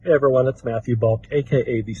Hey everyone, it's Matthew Bulk,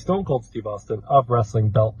 aka the Stone Cold Steve Austin of Wrestling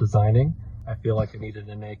Belt Designing. I feel like I needed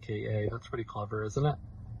an AKA. That's pretty clever, isn't it?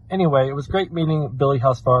 Anyway, it was great meeting Billy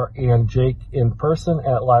Husvar and Jake in person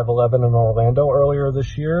at Live 11 in Orlando earlier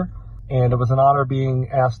this year. And it was an honor being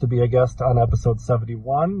asked to be a guest on episode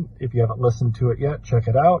 71. If you haven't listened to it yet, check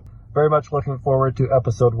it out. Very much looking forward to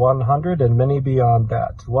episode 100 and many beyond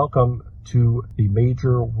that. Welcome to the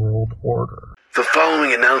Major World Order. The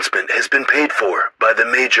following announcement has been paid for by the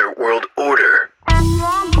Major World Order.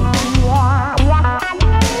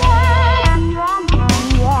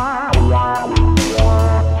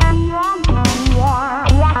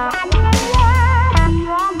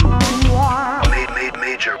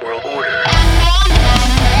 Major World Order.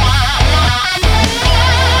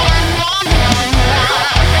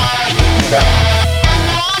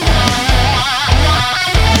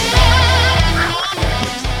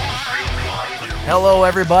 Hello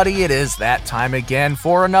everybody, it is that time again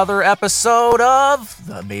for another episode of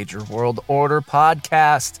the Major World Order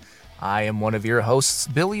podcast. I am one of your hosts,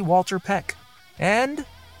 Billy Walter Peck, and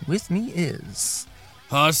with me is...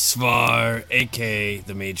 Husvar, a.k.a.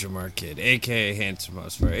 the Major Market, a.k.a. Handsome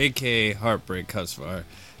Husvar, a.k.a. Heartbreak Husvar,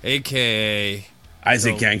 a.k.a.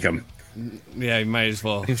 Isaac Yankum. Yeah, you might as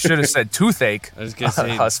well. You should have said toothache. I was going to say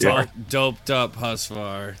Husvar. Doped up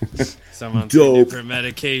Husvar. So I'm on three different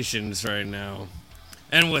medications right now.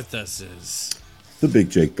 And with us is... the Big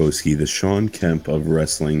Jake Boski, the Sean Kemp of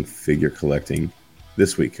wrestling figure collecting.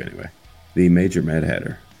 This week, anyway. The Major Mad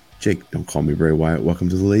Hatter. Jake, don't call me Bray Wyatt. Welcome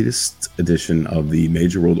to the latest edition of the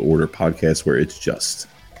Major World Order podcast, where it's just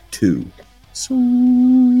two sweet.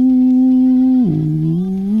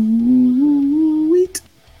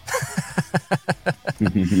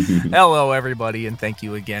 Hello everybody, and thank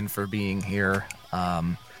you again for being here.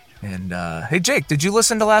 Hey Jake, did you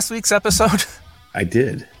listen to last week's episode? I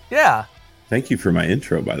did. Yeah. Thank you for my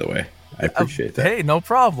intro, by the way. I appreciate that. Hey, no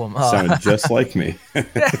problem. Sounded just like me.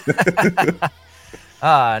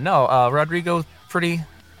 Rodrigo, pretty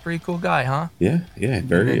cool guy, huh? Yeah,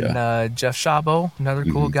 very. And Jeff Shabo, another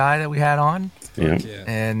cool guy that we had on. Yeah.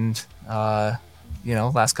 And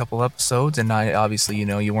last couple episodes, and I obviously,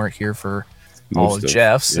 you weren't here for all of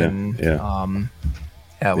Jeff's, it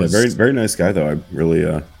was very, very nice guy though. I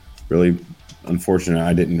really unfortunate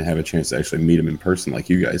I didn't have a chance to actually meet him in person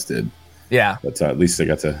like you guys did. Yeah, but at least I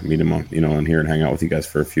got to meet him on here and hang out with you guys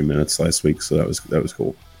for a few minutes last week, so that was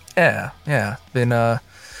cool. Yeah. Been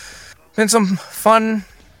some fun,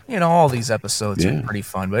 all these episodes are pretty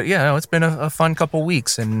fun. But it's been a fun couple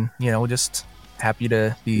weeks, and just happy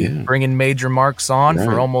to be bringing Major Marks on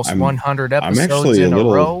for almost 100 episodes in a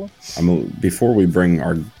row. Before we bring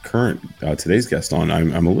our current today's guest on,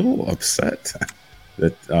 I'm a little upset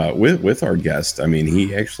that with our guest. I mean,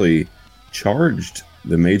 he actually charged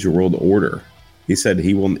the Major World Order. He said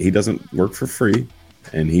he doesn't work for free,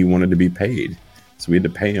 and he wanted to be paid. So we had to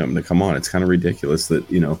pay him to come on. It's kind of ridiculous that,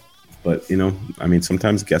 but I mean,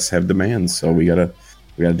 sometimes guests have demands, so we gotta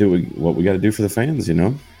do what we gotta do for the fans, Yeah.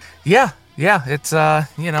 It's look,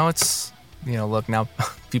 now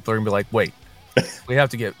people are gonna be like, wait, we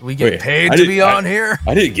get paid to be on here.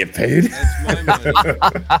 I didn't get paid. That's my money.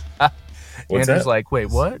 What's Andrew's that? like, wait,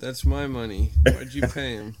 what? That's my money. Why'd you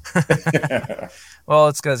pay him? Well,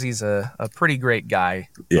 it's because he's a pretty great guy.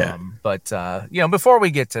 Yeah. But before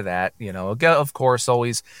we get to that, of course,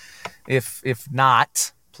 always, if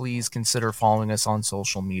not, please consider following us on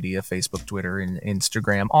social media, Facebook, Twitter, and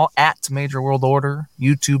Instagram, all at Major World Order,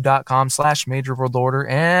 youtube.com/Major World Order.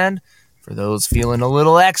 And for those feeling a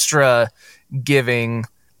little extra giving,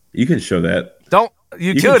 you can show that.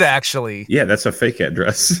 Could actually. Yeah, that's a fake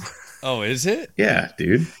address. Oh, is it? Yeah,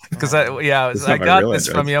 dude. Because I got this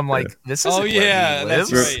from you. I'm like, this is. Oh yeah,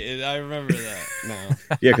 that's right. I remember that. No.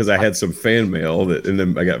 Yeah, because I had some fan mail and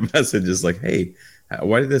then I got messages like, "Hey,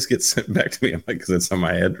 why did this get sent back to me?" I'm like, "Because it's on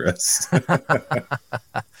my address."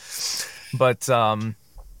 But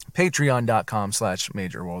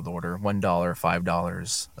patreon.com/Major World Order, $1,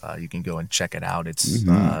 $5. You can go and check it out. It's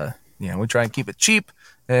we try and keep it cheap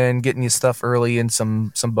and getting you stuff early and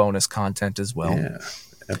some bonus content as well. Yeah.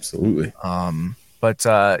 Absolutely. But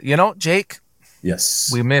Jake.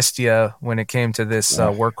 Yes. We missed you when it came to this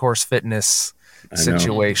Workhorse Fitness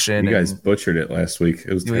situation. You guys butchered it last week.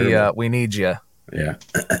 It was terrible. We need you. Yeah.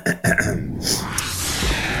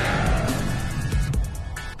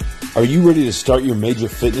 Are you ready to start your major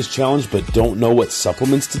fitness challenge but don't know what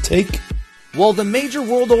supplements to take? Well, the Major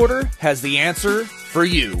World Order has the answer for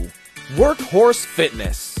you. Workhorse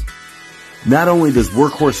Fitness. Not only does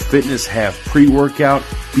Workhorse Fitness have pre-workout,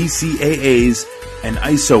 BCAAs, and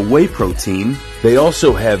ISO whey protein, they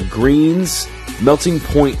also have greens, melting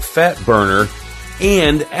point fat burner,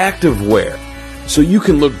 and activewear, so you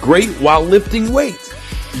can look great while lifting weights.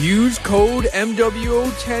 Use code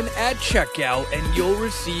MWO10 at checkout and you'll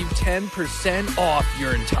receive 10% off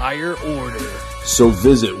your entire order. So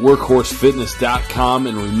visit workhorsefitness.com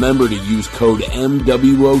and remember to use code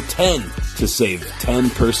MWO10 to save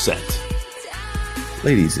 10%.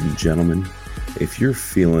 Ladies and gentlemen, if you're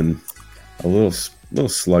feeling a little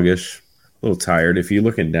sluggish, a little tired, if you're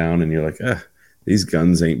looking down and you're like, these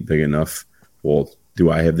guns ain't big enough, well, do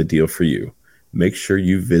I have the deal for you? Make sure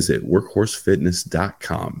you visit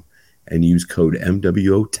workhorsefitness.com and use code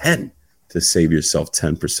MWO10 to save yourself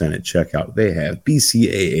 10% at checkout. They have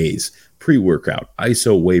BCAAs, pre-workout,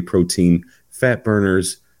 ISO whey protein, fat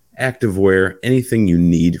burners, activewear, anything you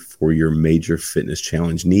need for your major fitness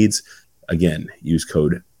challenge needs. Again, use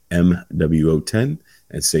code MWO10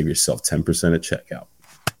 and save yourself 10% at checkout.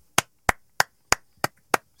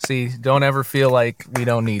 See, don't ever feel like we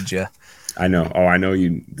don't need you. I know. Oh, I know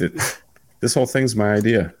you. This whole thing's my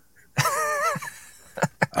idea.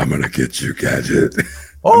 I'm going to get you, Gadget.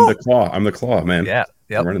 Oh! I'm the claw, man. Yeah.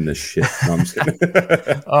 Yep. I'm running this shit. No, I'm just kidding.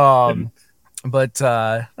 But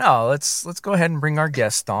no, let's go ahead and bring our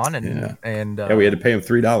guest on and we had to pay him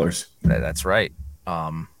 $3. That's right.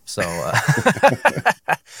 So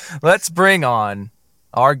let's bring on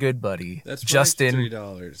our good buddy Justin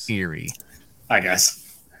 $3. Erie. Hi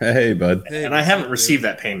guys. Hey, bud. Hey, and I haven't received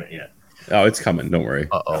that payment yet. Oh, it's coming. Don't worry.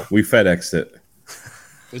 Uh-oh. We FedExed it.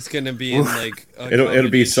 It's gonna be in like it'll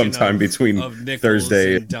be sometime between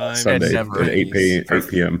Thursday and Sunday at 8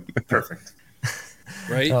 p.m. Perfect.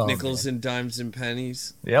 Right? Oh, nickels and dimes and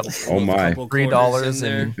pennies. Yep. Oh my. $3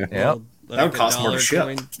 and yep. That would cost more to ship.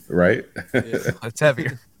 Coin. Right? It's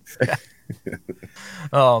heavier.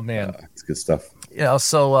 Oh man. It's good stuff.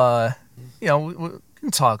 So we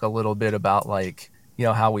can talk a little bit about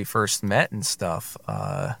how we first met and stuff.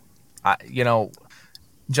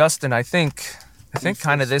 Justin, I think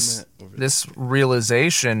kind of this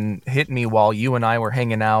realization hit me while you and I were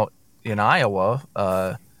hanging out in Iowa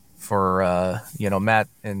for Matt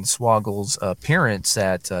and Swoggle's appearance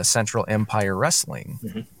at Central Empire Wrestling.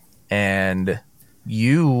 Mm-hmm. And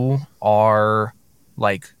you are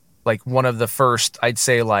like one of the first, I'd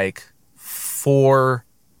say, 4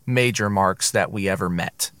 major marks that we ever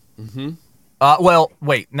met. Mm-hmm. Well,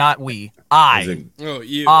 wait, not we. I. Oh,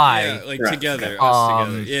 you. I. Yeah, together. Us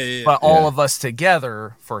together. Yeah. But all of us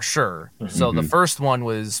together, for sure. Mm-hmm. So the first one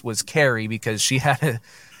was Carrie, because she had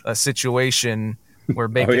a situation where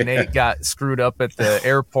Bacon Nate got screwed up at the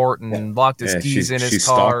airport and locked his keys in his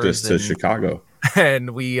car. She stalked us to Chicago.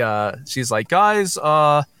 And she's like, guys,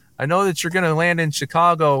 I know that you're going to land in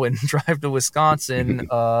Chicago and drive to Wisconsin.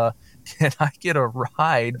 Can I get a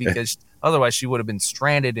ride? Because otherwise she would have been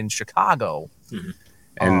stranded in Chicago. Mm-hmm.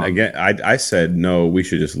 And again, I said, no, we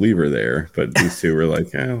should just leave her there. But these two were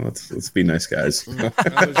like, let's be nice guys.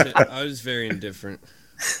 I was very indifferent.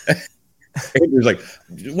 Andrew's like,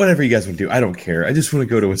 whatever you guys want to do, I don't care. I just want to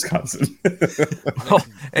go to Wisconsin.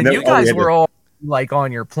 and you guys were all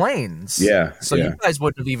on your planes. Yeah. So you guys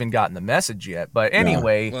wouldn't have even gotten the message yet. But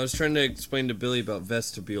anyway. Well, I was trying to explain to Billy about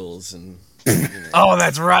vestibules and... Oh,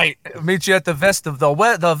 that's right. Meet you at the Vesta.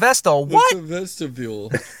 The Vesta. What? What's a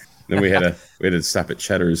vestibule? Then we had to stop at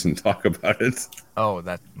Cheddar's and talk about it. Oh,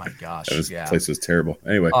 my gosh. That place was terrible.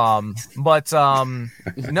 Anyway.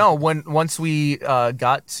 No, once we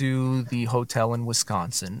got to the hotel in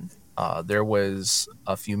Wisconsin, there was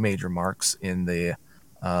a few major marks in the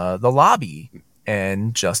lobby,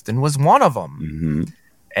 and Justin was one of them. Mm-hmm.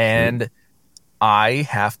 And I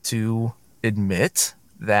have to admit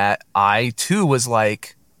that I too was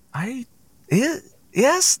like,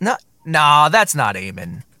 yes, no, that's not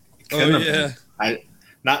Eamon. Oh yeah,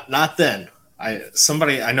 not then. I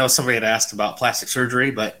know somebody had asked about plastic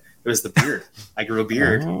surgery, but it was the beard. I grew a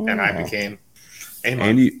beard and I became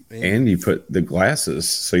Eamon. And you put the glasses,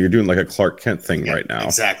 so you're doing like a Clark Kent thing right now,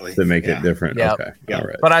 exactly, to make it different. Yep. Okay, Yep. all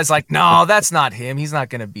right. But I was like, no, that's not him. He's not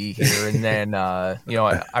going to be here. And then I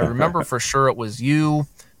remember for sure it was you,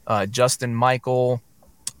 Justin, Michael.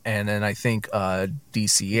 And then I think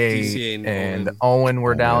DCA and Owen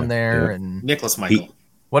were down there, and Nicholas Michael.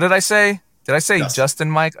 What did I say? Did I say Justin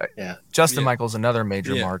Mike? Yeah. Justin Michael's another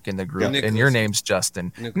major mark in the group, and your name's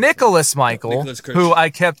Justin. Nicholas Michael, who I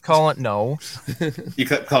kept calling. No, you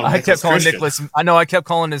kept calling. I kept calling Nicholas. I know. I kept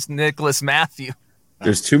calling his Nicholas Matthew.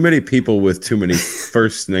 There's too many people with too many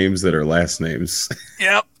first names that are last names.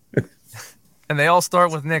 Yep. And they all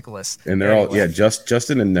start with Nicholas. And they're all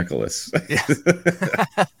Justin and Nicholas. Yeah.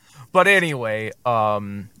 But anyway,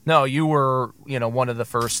 no, you were, one of the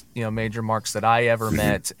first, major marks that I ever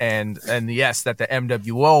met, and yes, that the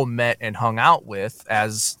MWO met and hung out with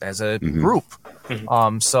as a group.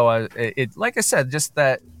 So it, like I said, just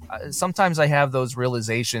that sometimes I have those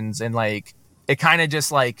realizations, and like it kind of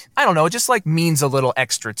just like, I don't know, it just like means a little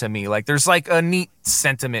extra to me. Like there's like a neat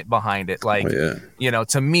sentiment behind it. Like,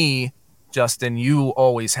 to me, Justin, you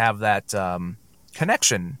always have that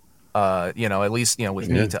connection. At least, with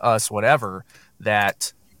me to us, whatever,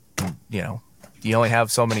 that, you only have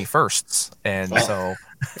so many firsts. And so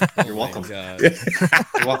you're welcome.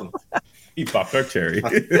 You're welcome. You popped our cherry.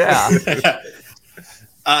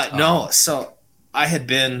 No, so I had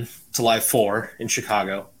been to Live 4 in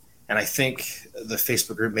Chicago, and I think the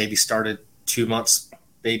Facebook group maybe started 2 months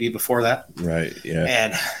maybe before that. Right. Yeah.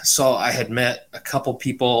 And so I had met a couple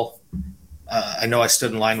people. I know I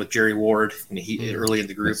stood in line with Jerry Ward, and he early in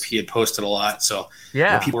the group, he had posted a lot. So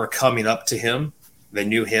when people were coming up to him, they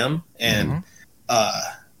knew him. And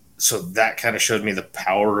so that kind of showed me the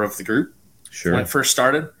power of the group when it first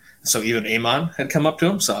started. So even Amon had come up to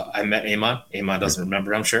him. So I met Amon. Amon doesn't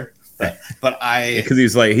remember, I'm sure. But because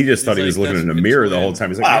he's like, he just thought he was looking in a mirror the whole time.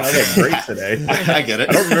 He's like, I look great today. I get it.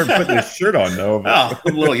 I don't remember putting this shirt on, though. I'm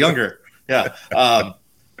a little younger. Yeah.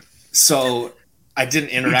 So I didn't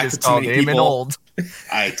interact with too many people. Old.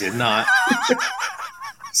 I did not.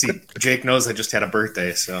 See, Jake knows I just had a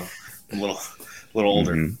birthday, so I'm a little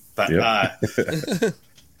older. But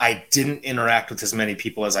I didn't interact with as many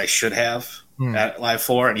people as I should have at Live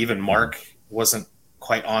 4, and even Mark wasn't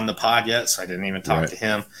quite on the pod yet, so I didn't even talk to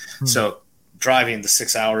him. So driving the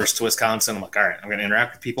 6 hours to Wisconsin, I'm like, all right, I'm going to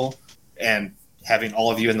interact with people, and having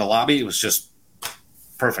all of you in the lobby, it was just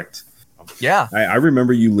perfect. Yeah. I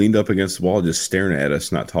remember you leaned up against the wall just staring at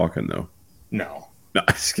us, not talking, though. No, I'm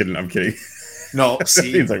just kidding. I'm kidding. No,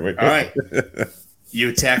 see, He's like, wait, all right, you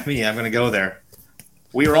attack me, I'm going to go there.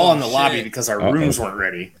 We were all in the lobby because our rooms weren't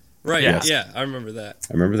ready. Right, yeah, I remember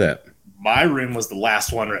that. My room was the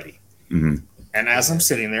last one ready. And as I'm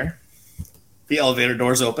sitting there, the elevator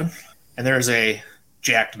doors open, and there's a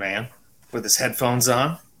jacked man with his headphones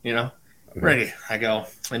on, ready. I go,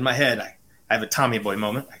 in my head, I have a Tommy Boy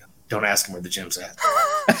moment. I go, don't ask him where the gym's at.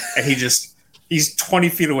 And he's 20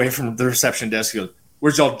 feet away from the reception desk. He goes,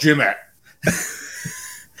 where's y'all gym at?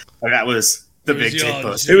 And that was the big Jake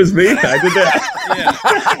post. It was me. I did that.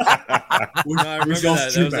 No, I remember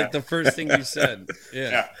that. That was like the first thing you said.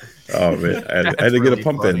 Yeah. Oh, man. I had to get a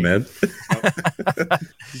pump in, man.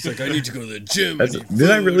 He's like, I need to go to the gym.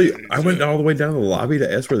 Did I really? I went all the way down to the lobby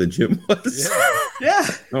to ask where the gym was. Yeah.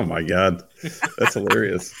 Oh, my God. That's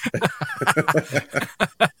hilarious.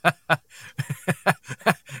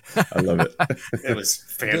 I love it. It was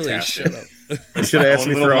fantastic. Billy, shut up. You should have asked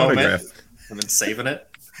me for an autograph. I've been saving it.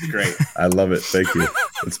 Great. I love it. Thank you.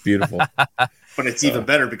 It's beautiful. But it's even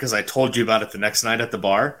better because I told you about it the next night at the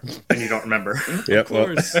bar, and you don't remember. Yep. Well,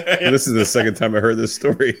 this is the second time I heard this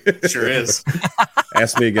story. Sure is.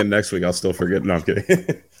 Ask me again next week. I'll still forget. No, I'm kidding.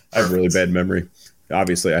 I have a really bad memory.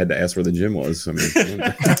 Obviously, I had to ask where the gym was. I mean,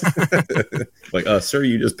 like, sir,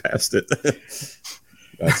 you just passed it.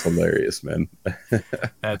 That's hilarious, man.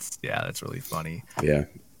 That's really funny. Yeah.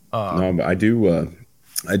 No, but I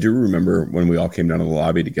do remember when we all came down to the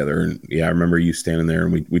lobby together, and I remember you standing there,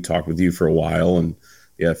 and we talked with you for a while, and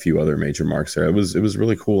a few other major marks there. It was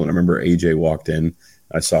really cool. And I remember AJ walked in.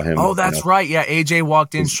 I saw him. Oh, that's right. Yeah, AJ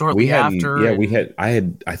walked in shortly after. Yeah,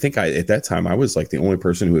 I think at that time I was like the only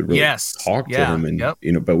person who had really talked to him,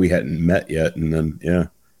 and but we hadn't met yet. And then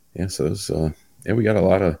so it was, we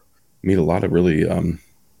got meet a lot of really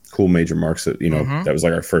cool major marks that that was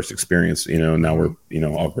like our first experience. Now we're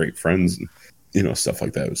all great friends. And, stuff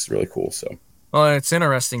like that. It was really cool. So, well, it's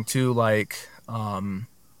interesting too. Like,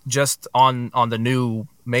 just on the new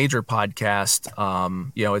major podcast,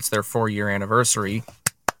 it's their 4-year anniversary.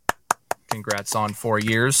 Congrats on 4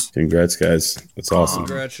 years. Congrats, guys. That's awesome.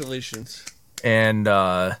 Congratulations. And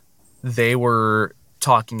they were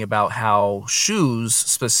talking about how Shoes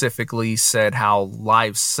specifically said how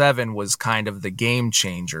Live 7 was kind of the game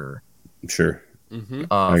changer. Sure.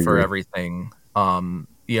 For everything.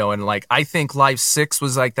 And like, I think Live 6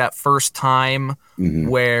 was like that first time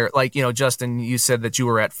where, like, Justin, you said that you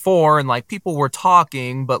were at 4 and like people were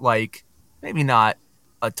talking, but like maybe not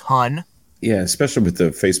a ton. Yeah, especially with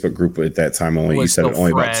the Facebook group at that time. You said it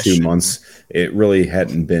only about 2 months. It really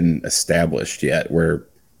hadn't been established yet. Where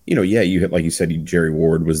you had, like you said, Jerry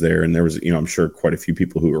Ward was there, and there was I'm sure quite a few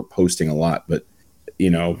people who were posting a lot, but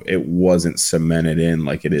it wasn't cemented in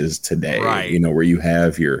like it is today. Right. Where you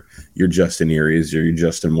have your Justin Erie's or your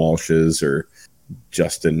Justin Walsh's or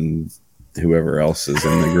Justin whoever else is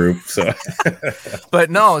in the group. So, but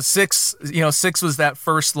no, 6 was that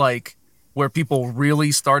first like where people really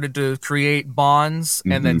started to create bonds,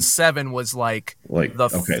 and then 7 was like the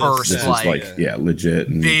first this like legit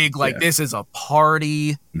and big this is a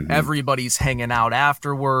party. Everybody's hanging out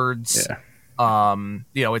afterwards.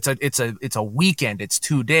 It's a weekend. It's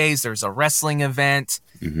 2 days. There's a wrestling event,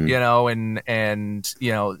 and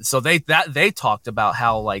so they talked about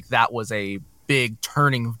how like that was a big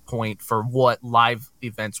turning point for what live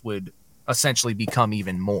events would essentially become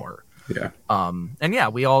even more.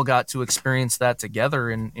 We all got to experience that together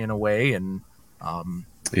in a way, and that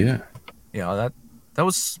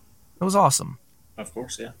was awesome. Of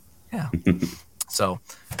course, yeah. So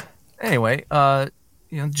anyway,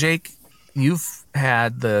 Jake, you've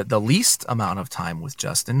had the least amount of time with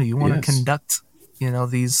Justin. Do you want to conduct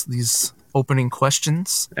these opening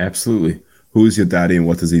questions? Absolutely. Who is your daddy and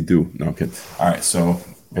what does he do? No, I'm kidding. All right, so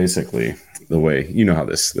basically the way you know how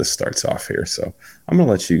this starts off here, so I'm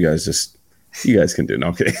gonna let you guys can do it.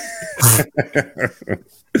 Okay.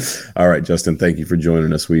 All right, Justin, thank you for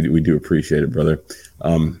joining us. We do appreciate it, brother.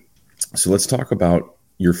 So let's talk about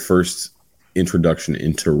your first introduction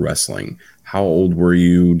into wrestling. How old were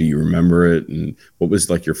you? Do you remember it? And what was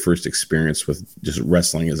like your first experience with just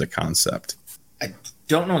wrestling as a concept? I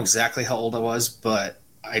don't know exactly how old I was, but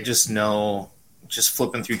I just know just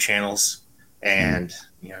flipping through channels and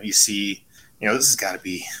you see, this has got to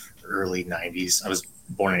be early 90s. I was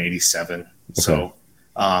born in 87. So,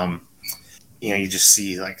 you just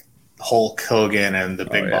see like Hulk Hogan and the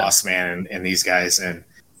Big Boss Man and these guys. And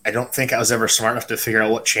I don't think I was ever smart enough to figure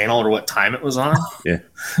out what channel or what time it was on.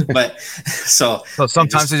 But so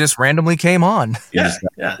sometimes it just randomly came on. Yeah.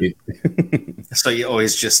 So you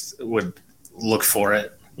always just would look for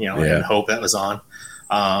it, and hope that was on.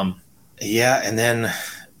 And then,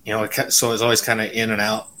 so it was always kind of in and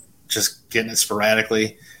out, just getting it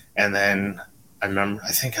sporadically. And then I remember,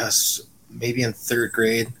 I think I was maybe in 3rd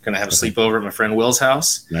grade, going to have a sleepover at my friend Will's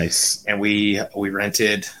house. Nice. And we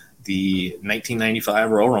rented the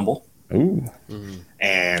 1995 Royal Rumble. Ooh.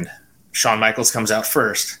 And Shawn Michaels comes out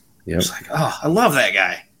first. I was like, oh, I love that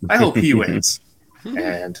guy. I hope he wins.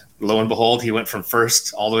 And lo and behold, he went from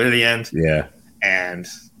first all the way to the end. Yeah. And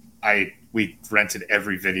we rented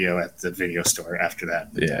every video at the video store after that.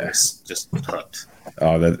 Yeah. I was just hooked.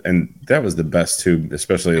 Oh, that was the best too,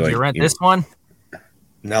 especially Did like you rent this one?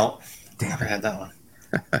 No, never had that one.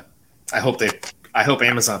 I hope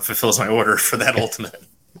Amazon fulfills my order for that Ultimate.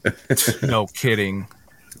 No kidding.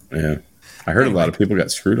 Yeah, I heard a lot of people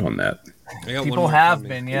got screwed on that. People have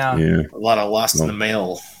been, Yeah. A lot of lost in the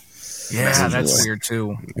mail. Yeah, that's weird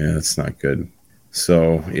too. Yeah, that's not good.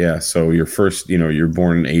 So your first, you're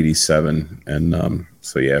born in 87, and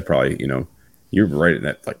probably, you're right in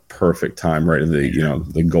that like perfect time, right in the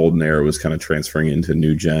the golden era was kind of transferring into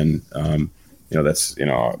new gen. That's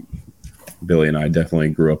Billy and I definitely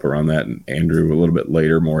grew up around that, and Andrew a little bit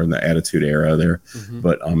later, more in the Attitude Era there.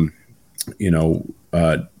 But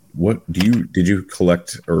what did you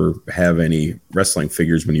collect or have any wrestling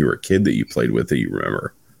figures when you were a kid that you played with that you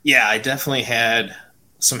remember? Yeah, I definitely had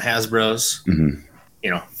some Hasbros.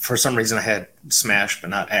 For some reason I had Smash but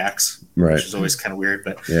not Axe, which is always kind of weird.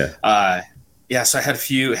 But so I had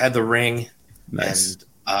had the Ring. Nice. And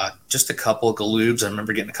just a couple of Galoobs. I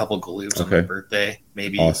remember getting a couple of Galoobs on my birthday.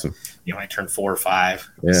 Maybe awesome. When I turned 4 or 5.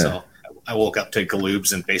 Yeah. So I woke up to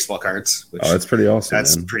Galoobs and baseball cards. Which, that's pretty awesome.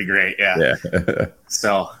 That's pretty great. Yeah.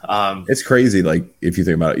 So it's crazy. Like if you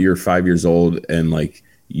think about it, you're 5 years old and like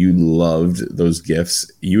you loved those gifts.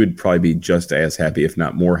 You would probably be just as happy, if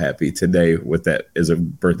not more happy, today with that as a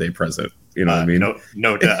birthday present. You know what I mean?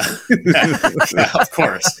 No doubt. Yeah, of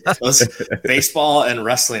course. Those baseball and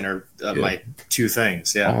wrestling are my 2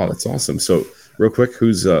 things. Yeah. Oh, that's awesome. So, real quick,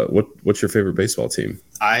 who's what's your favorite baseball team?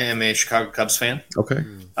 I am a Chicago Cubs fan. Okay.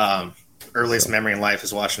 Earliest memory in life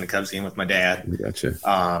is watching the Cubs game with my dad.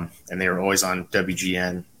 Gotcha. And they were always on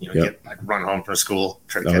WGN. I'd run home from school,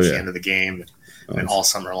 try to catch the end of the game, and all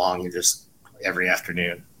summer long, you just every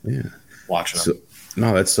afternoon, watching them.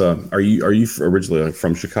 No, that's. Are you originally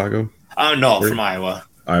from Chicago? No, from Iowa.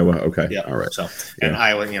 Iowa, okay. Yeah. All right. So, and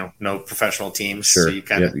Iowa, no professional teams. Sure. So you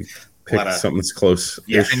kind of pick something that's close.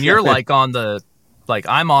 Yeah. And you're like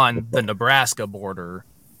I'm on the Nebraska border.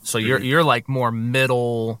 So you're like more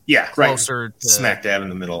middle. Yeah. Closer to smack dab in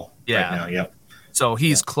the middle. Yeah. Right now. Yep. So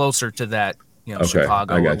he's closer to that,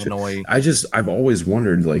 Chicago, Illinois. I've always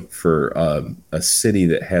wondered, like, for a city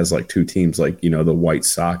that has like 2 teams, like, the White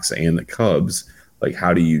Sox and the Cubs, like,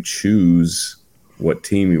 how do you choose what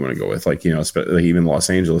team you want to go with? Like, like even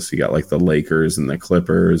Los Angeles, you got like the Lakers and the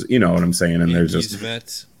Clippers, you know what I'm saying? And there's just,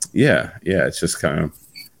 Mets. yeah. It's just kind of,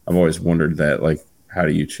 I've always wondered that, like, how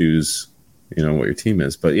do you choose, what your team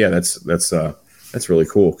is? But yeah, that's really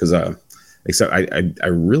cool because except I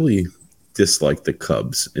really disliked the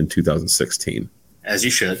Cubs in 2016. As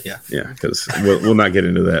you should, yeah. Yeah, because we'll not get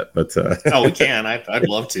into that, but oh, we can. I'd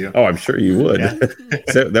love to. Oh, I'm sure you would. Yeah.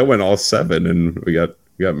 That went all 7, and we got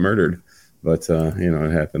murdered. But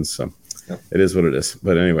it happens. So it is what it is.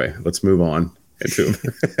 But anyway, let's move on. So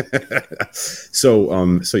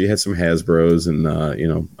you had some Hasbros and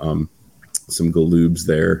some Galoobs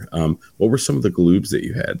there. What were some of the Galoobs that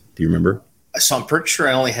you had? Do you remember? So I'm pretty sure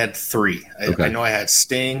I only had 3. I know I had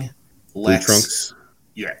Sting, Lex, Blue Trunks.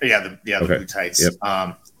 the blue tights.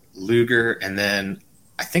 Yep. Luger, and then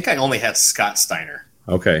I think I only had Scott Steiner.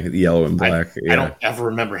 Okay, the yellow and black. I don't ever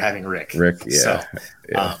remember having Rick. Yeah. So,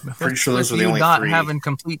 pretty sure those were the only not 3. Having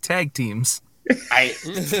complete tag teams.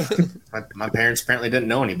 My parents apparently didn't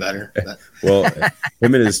know any better. But. Well,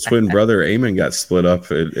 him and his twin brother Eamon got split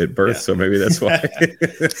up at birth, so maybe that's why.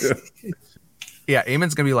 Yeah,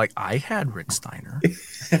 Eamon's gonna be like, I had Rick Steiner.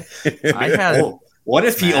 I had. What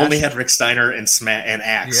if he only had Rick Steiner and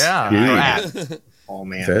Axe? Yeah. Oh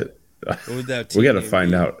man, we got to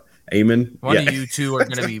find out. Eamon, one of you two are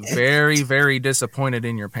going to be very, very disappointed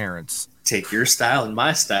in your parents. Take your style and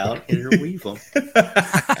my style and interweave them.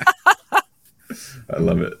 I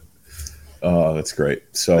love it. Oh, that's great.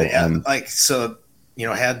 So, had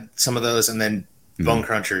some of those, and then Bone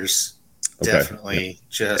Crunchers. Okay. Definitely,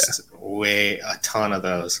 way a ton of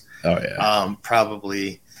those. Oh yeah.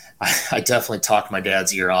 Probably. I definitely talked my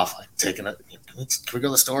dad's ear off, like taking it. Can we go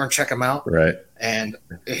to the store and check them out? Right. And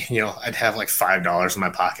I'd have like $5 in my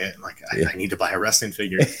pocket, and like I need to buy a wrestling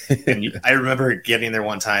figure. And I remember getting there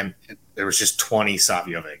one time. There was just 20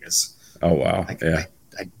 Savio Vegas. Oh wow! Like, I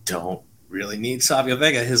don't really need Savio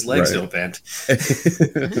Vega. His legs don't bend.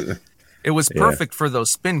 It was perfect for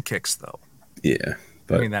those spin kicks, though. Yeah,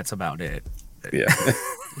 I mean that's about it. Yeah,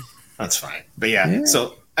 that's fine. But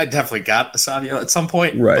so. I definitely got a Savio at some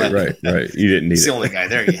point. Right. You didn't need it. He's the only guy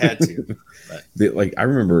there. You had to. I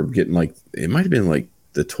remember getting it might have been like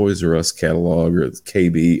the Toys R Us catalog or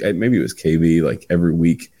KB. Maybe it was KB. Like every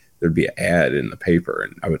week there'd be an ad in the paper,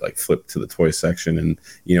 and I would like flip to the toy section, and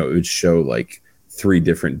it would show like 3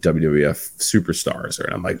 different WWF superstars,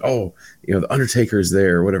 and I'm like, oh, the Undertaker is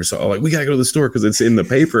there or whatever. So I'm like, we gotta go to the store because it's in the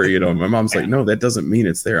paper. My mom's like, no, that doesn't mean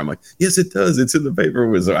it's there. I'm like, yes, it does. It's in the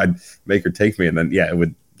paper. So I'd make her take me, and then it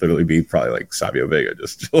would literally be probably like Savio Vega.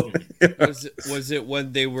 Just was it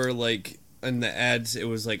when they were like in the ads? It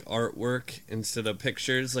was like artwork instead of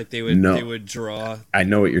pictures. Like they would draw. I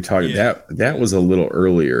know what you're talking. That was a little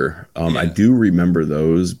earlier. I do remember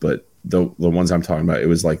those, but. The ones I'm talking about, it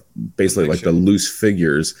was like basically like the loose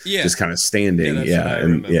figures, just kind of standing,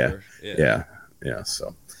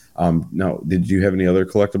 So, no, did you have any other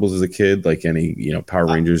collectibles as a kid, like any Power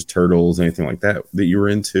Rangers, Turtles, anything like that you were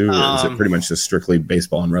into, or was it pretty much just strictly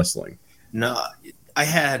baseball and wrestling? No, I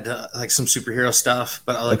had like some superhero stuff,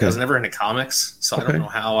 but I was never into comics, so I don't know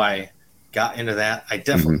how I got into that. I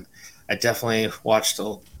definitely watched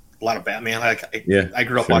a lot of Batman. I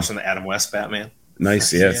grew up watching the Adam West Batman. Nice,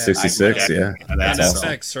 66, That's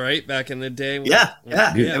FX, right? Back in the day.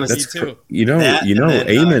 It was me too.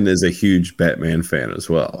 Eamon is a huge Batman fan as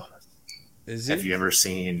well. Is he? Have you ever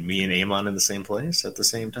seen me and Eamon in the same place at the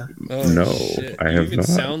same time? Oh, no, shit. I have not.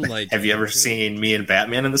 Sound like have you ever seen me and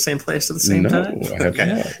Batman in the same place at the same time? No, I have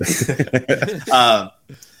not.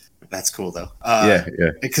 That's cool though.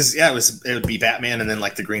 Because it would be Batman and then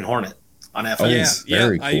like the Green Hornet on FX.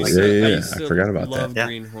 Very cool. I forgot about love that.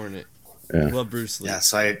 Green Hornet. Yeah. Love Bruce Lee. Yeah,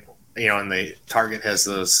 so and the Target has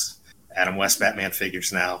those Adam West Batman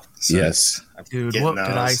figures now. So yes, dude. What did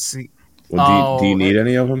I see? Well, do you need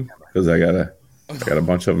any of them? Because I got a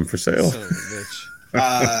bunch of them for sale.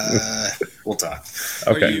 We'll talk.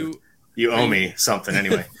 Okay. You owe me something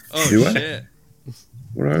anyway. Oh do shit!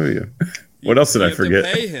 What owe you? What else did I forget?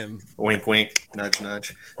 To pay him. Wink, wink, nudge,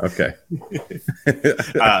 nudge. Okay.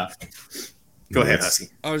 Go ahead, Hussey.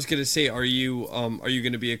 I was gonna say, are you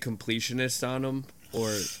gonna be a completionist on them,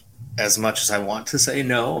 or as much as I want to say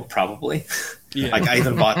no, probably. Yeah. Like I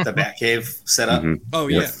even bought the Batcave setup. Mm-hmm. Oh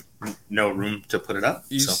yeah. No room to put it up.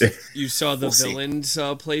 You saw the villains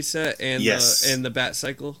playset and the Bat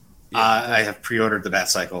Cycle. Yeah. I have pre-ordered the Bat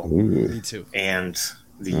Cycle. Me too. And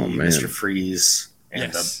the Mr. Freeze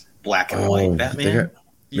and the black and white Batman.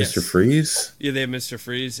 Mr. Freeze? Yeah, they have Mr.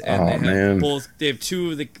 Freeze, and they have both. They have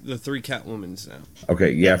 2 of the 3 Catwomans now.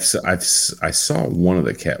 Okay, yeah, I saw one of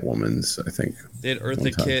the Catwomans. I think they had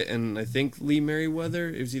Eartha Kitt and I think Lee Merriweather.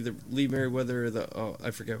 It was either Lee Merriweather or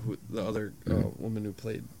I forget who the other woman who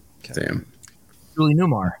played Catwoman. Damn. Julie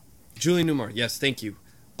Newmar. Julie Newmar. Yes, thank you.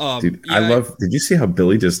 Dude, I love. Did you see how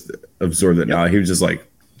Billy just absorbed it? Now he was just like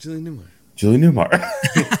Julie Newmar.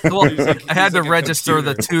 Well, I had to register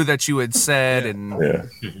the two that you had said, and oh,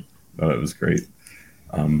 that was great.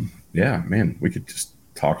 Yeah, man, we could just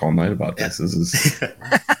talk all night about this. This is.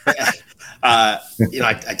 I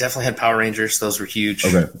definitely had Power Rangers. Those were huge.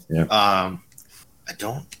 Okay. Yeah. I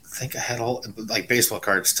don't think I had all like baseball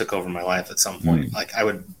cards took over my life at some point. Like I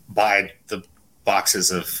would buy the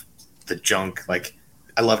boxes of the junk. Like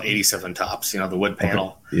I loved 87 Tops. The wood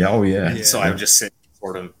panel. Yeah. Oh yeah. And so I would just sit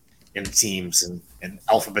sort of in teams and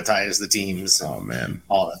alphabetize the teams. And oh man,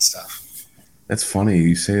 all that stuff. That's funny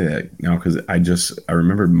you say that now because I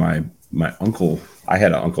remembered my uncle. I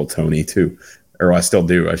had an Uncle Tony too. Or I still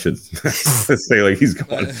do. I should say like he's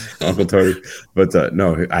gone, Uncle Tony. But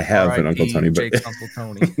no, I have an Uncle Tony. But Uncle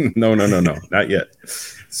Tony. no, not yet.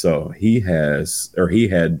 So he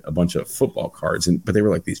had a bunch of football cards, but they were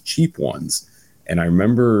like these cheap ones. And I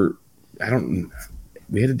remember,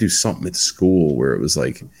 we had to do something at school where it was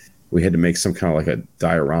like we had to make some kind of like a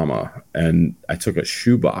diorama, and I took a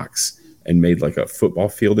shoebox and made like a football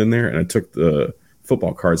field in there, and I took the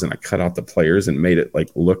football cards and I cut out the players and made it like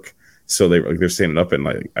look. So they're standing up, and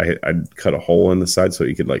like I'd cut a hole in the side so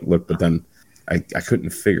you could like look, but then I couldn't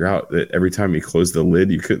figure out that every time you closed the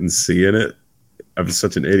lid, you couldn't see in it. I was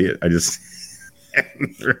such an idiot. I just,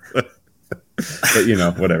 but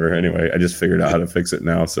whatever. Anyway, I just figured out how to fix it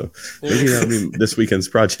now. So maybe that'll be this weekend's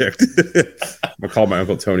project. I'm gonna call my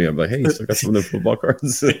Uncle Tony. I'm like, hey, you still got some of the football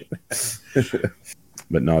cards?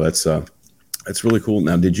 But no, that's really cool.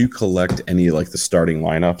 Now, did you collect any like the starting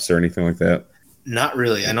lineups or anything like that? Not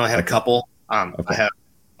really. I know I had a couple. I have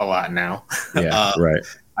a lot now. Yeah, right.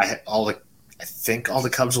 I had I think all the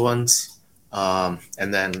Cubs ones. And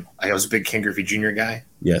then I was a big Ken Griffey Jr. guy.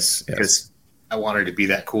 Yes. Because I wanted to be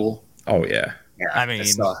that cool. Oh yeah. I mean,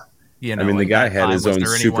 the guy had his own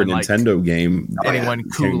Super Nintendo game. Anyone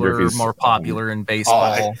cooler, more popular in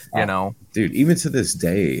baseball, Dude, even to this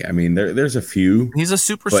day, I mean, there's a few. He's a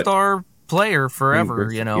superstar player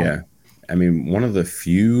forever, Yeah. I mean, one of the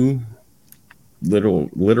few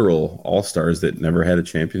literal all-stars that never had a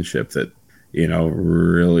championship that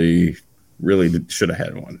really should have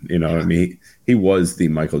had one. I mean, he was the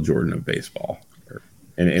Michael Jordan of baseball,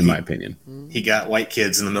 in my opinion. He got white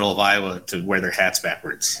kids in the middle of Iowa to wear their hats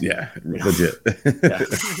backwards. Yeah, legit.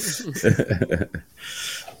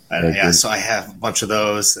 So I have a bunch of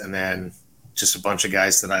those, and then just a bunch of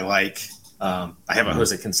guys that I like. I have a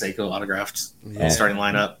Jose Canseco autographed starting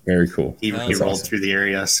lineup. Very cool. He rolled through the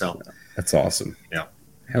area, so that's awesome. Yeah.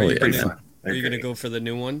 Hell yeah. Are you going to go for the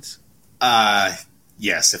new ones?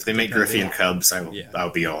 Yes. If they make Griffey and Cubs,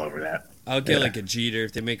 I'll be all over that. I'll get like a Jeter.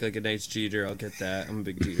 If they make like a nice Jeter, I'll get that. I'm a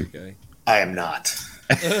big Jeter guy. I am not.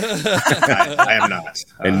 I am not.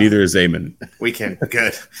 And neither is Eamon. We can.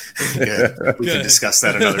 Good. We can discuss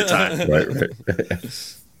that another time. Right.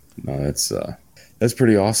 No, that's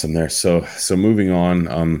pretty awesome there. So moving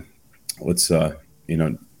on, let's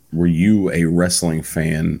were you a wrestling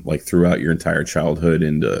fan like throughout your entire childhood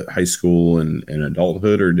into high school and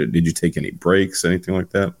adulthood, or did you take any breaks, anything like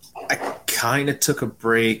that? I kind of took a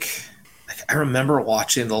break. I remember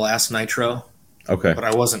watching the last Nitro. Okay. But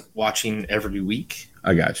I wasn't watching every week.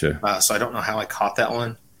 I gotcha. So I don't know how I caught that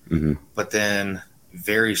one. Mm-hmm. But then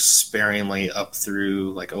very sparingly up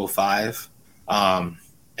through like 05. And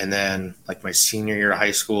then like my senior year of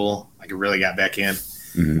high school, I really got back in.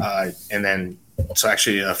 Mm-hmm. And then, so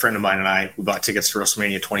actually a friend of mine and I, we bought tickets to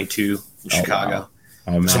WrestleMania 22 in Chicago. Wow.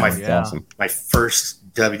 Oh, man. So Awesome. My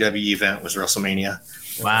first WWE event was WrestleMania.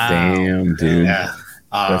 Wow. Damn, dude. Yeah.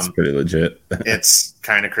 That's pretty legit. It's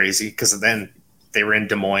kind of crazy because then they were in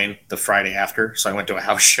Des Moines the Friday after, so I went to a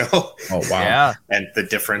house show. Oh wow! Yeah. And the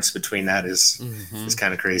difference between that is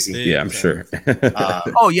kind of crazy. Yeah, I'm sure.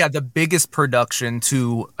 The biggest production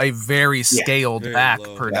to a very scaled back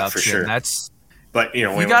production. Yeah, for sure. But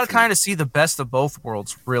you got to kind of see the best of both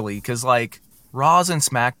worlds, really, because like Raws and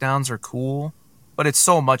SmackDowns are cool, but it's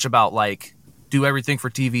so much about like do everything for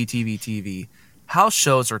TV. House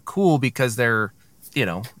shows are cool because they're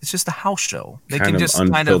it's just a house show. They can just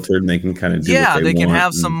unfiltered. They can kind of do what they can want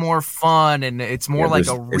have some more fun, and it's more like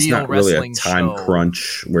a real it's not wrestling really a time show.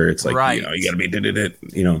 Crunch where it's like right. you got to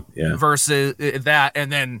be versus that, and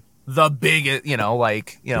then the big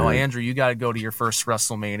Andrew, you got to go to your first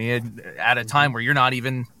WrestleMania at a time where you're not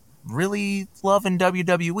even really loving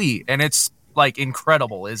WWE, and it's like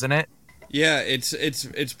incredible, isn't it? Yeah,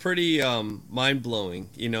 it's pretty mind blowing.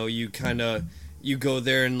 You kind of you go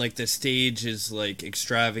there and like the stage is like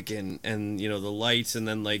extravagant, and the lights, and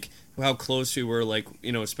then like how close we were, like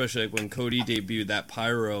especially like when Cody debuted that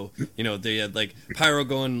pyro, they had like pyro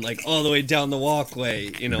going like all the way down the walkway,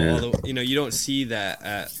 all the, you don't see that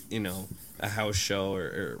at a house show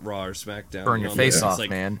or Raw or SmackDown. Burn your face off, like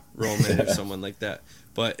man. Roman or someone like that.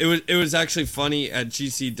 But it was actually funny at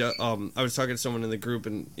GCW. I was talking to someone in the group,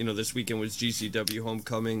 and this weekend was GCW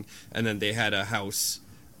Homecoming, and then they had a house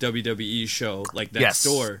WWE show like next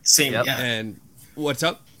door. Same. Yep. Yeah. And what's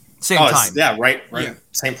up? Same time. Yeah, right. Yeah.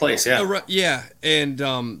 Same place. Yeah. Yeah. And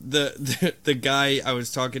the guy I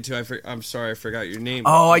was talking to, I'm sorry, I forgot your name.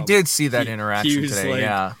 Oh, I did see that interaction today. Like,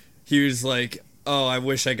 yeah. He was like, "Oh, I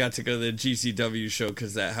wish I got to go to the GCW show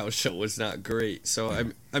because that house show was not great."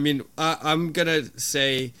 So I'm gonna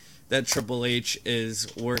say that Triple H is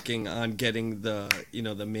working on getting the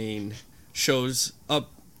the main shows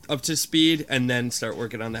up to speed, and then start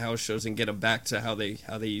working on the house shows and get them back to how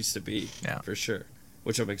they used to be. Yeah, for sure.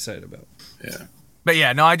 Which I'm excited about. Yeah. But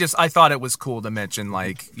yeah, no, I thought it was cool to mention,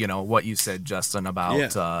 like, what you said, Justin, about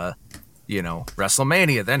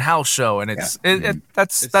WrestleMania, then house show, and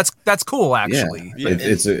that's cool, actually. Yeah.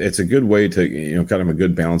 It's a good way to kind of a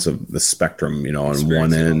good balance of the spectrum, on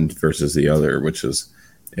one end versus the other, which is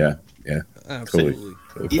absolutely.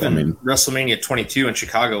 Totally Even WrestleMania 22 in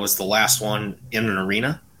Chicago was the last one in an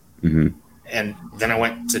arena. Mm-hmm. And then I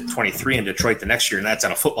went to 23 in Detroit the next year, and that's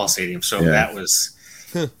at a football stadium. So that was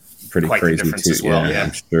pretty quite crazy the difference too. as well. Yeah,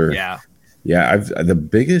 I'm sure. Yeah. The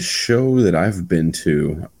biggest show that I've been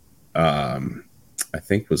to, I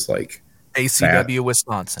think was like ACW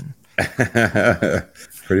Wisconsin.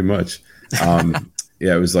 Pretty much.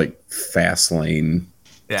 It was like Fastlane.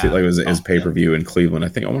 Yeah. Like it was pay-per-view in Cleveland. I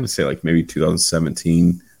think I want to say like maybe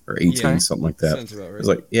 2017 or 18, something like that. Sounds about right. It was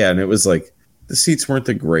like, and it was like the seats weren't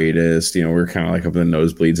the greatest. We were kind of like up in the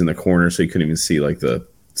nosebleeds in the corner, so you couldn't even see like the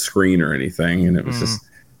screen or anything. And it was just,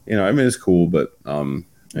 it's cool, but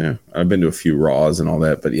I've been to a few Raws and all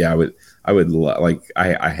that, but I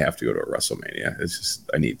have to go to a WrestleMania. It's just,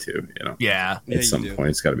 I need to, at some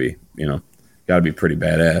point it's gotta be pretty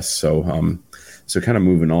badass. So kind of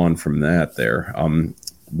moving on from that there,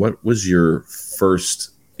 what was your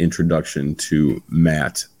first introduction to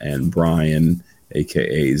Matt and Brian,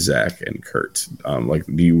 aka Zach and Kurt?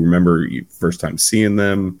 Do you remember your first time seeing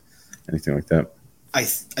them? Anything like that? I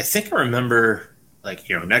think I remember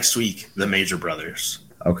next week the Major Brothers.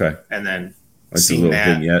 Okay. And then like seeing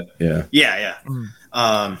that vignette. Yeah. Yeah.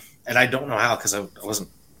 And I don't know how, because I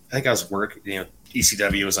think I was working.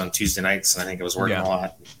 ECW was on Tuesday nights, and I think I was working a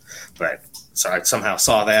lot. But so I somehow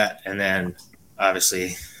saw that, and then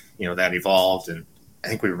obviously that evolved, and I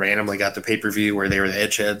think we randomly got the pay-per-view where they were the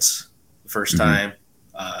Edgeheads the first time.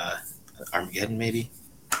 Armageddon, maybe.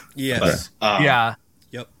 Yes. Yeah.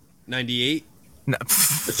 Yep. 98. No.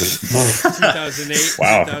 2008.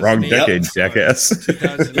 Wow, 2008. wrong decade, jackass.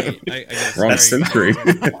 2008. I guess wrong century.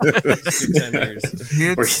 10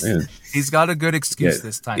 years. He's got a good excuse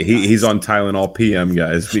this time. He's on Tylenol PM,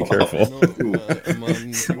 guys. Be careful.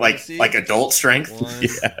 Like adult strength.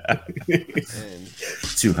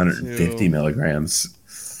 250 milligrams.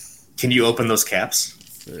 Can you open those caps?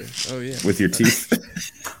 Oh yeah. With your teeth?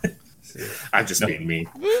 I'm just being mean.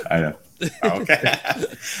 I know. Okay.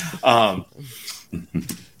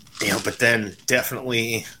 But then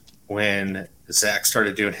definitely when Zach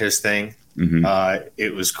started doing his thing,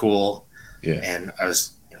 it was cool. Yeah. And I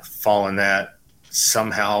was following that.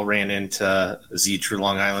 Somehow ran into Z True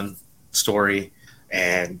Long Island story,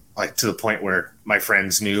 and like to the point where my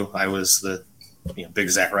friends knew I was the big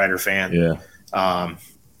Zack Ryder fan. Yeah.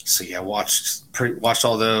 So yeah, watched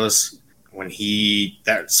all those. When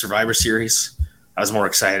that Survivor Series, I was more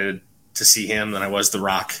excited to see him than I was The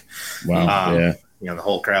Rock. Wow. The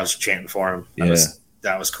whole crowd was chanting for him. Yeah.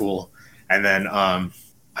 That was cool. And then I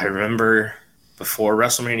remember before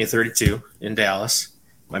WrestleMania 32 in Dallas,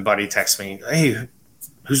 my buddy texts me, "Hey,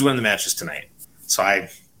 who's winning the matches tonight?" So I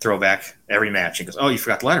throw back every match. He goes, "Oh, you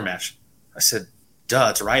forgot the ladder match." I said, "Duh,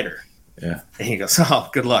 it's Ryder." Yeah. And he goes, "Oh,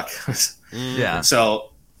 good luck." Yeah.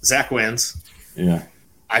 So Zach wins. Yeah.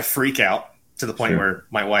 I freak out to the point where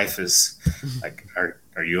my wife is like,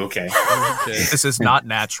 Are you okay? This is not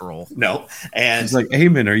natural. No. And it's like,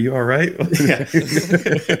 Eamon, are you all right?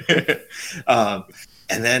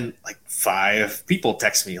 And then like 5 people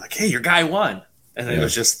text me like, "Hey, your guy won." And it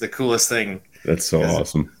was just the coolest thing. That's so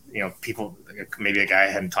awesome. People, maybe a guy I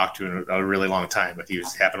hadn't talked to in a really long time, but he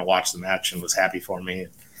was happened to watch the match and was happy for me.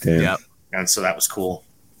 Damn. Yep. And so that was cool.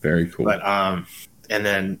 Very cool. But and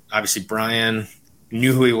then obviously Brian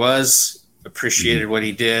knew who he was, appreciated what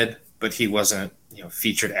he did, but he wasn't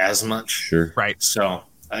featured as much. Sure. Right. So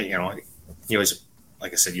you always,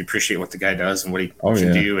 like I said, you appreciate what the guy does and what he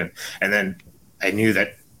can do. And then I knew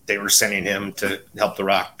that they were sending him to help The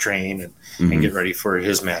Rock train and get ready for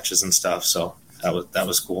his matches and stuff. So that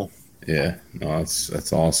was cool. Yeah, no,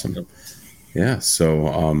 that's awesome. Yep. Yeah,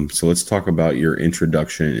 so let's talk about your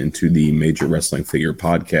introduction into the Major Wrestling Figure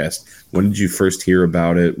podcast. When did you first hear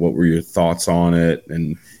about it? What were your thoughts on it?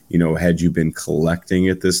 And had you been collecting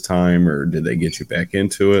at this time, or did they get you back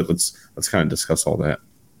into it? Let's kind of discuss all that.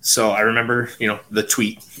 So I remember, the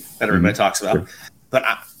tweet that everybody talks about, but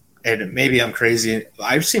and maybe I'm crazy.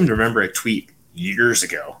 I seem to remember a tweet years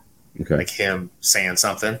ago, like him saying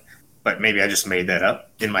something, but maybe I just made that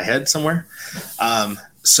up in my head somewhere.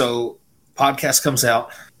 So podcast comes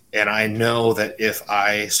out, and I know that if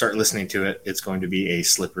I start listening to it, it's going to be a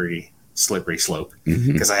slippery slope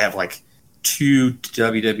because I have like 2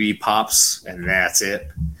 WWE pops and that's it.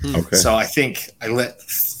 Okay. So I think I let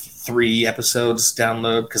 3 episodes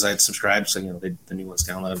download because I had subscribed, so the new ones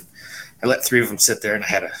download. I let 3 of them sit there, and I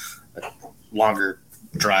had a longer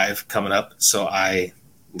drive coming up, so I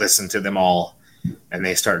listened to them all, and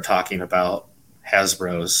they started talking about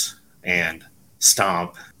Hasbro's and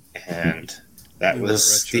Stomp, and that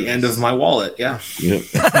was the end of my wallet. Yeah. Yep.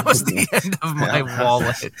 That was the end of my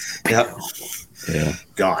wallet. Yep. Yeah.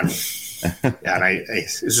 Gone. And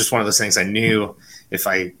it was just one of those things I knew if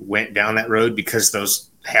I went down that road, because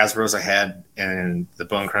those Hasbro's I had and the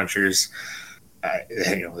Bone Crunchers,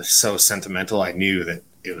 they're so sentimental. I knew that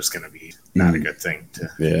it was going to be not a good thing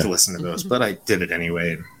to listen to those, but I did it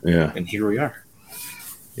anyway. And here we are.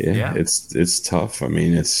 Yeah. It's tough. I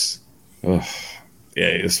mean,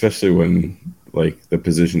 especially when like the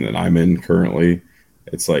position that I'm in currently,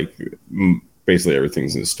 it's like basically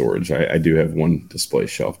everything's in storage. I do have one display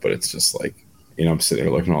shelf, but it's just like, I'm sitting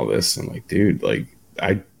there looking at all this and like, dude, like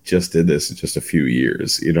I just did this in just a few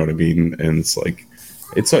years, you know what I mean? And it's like,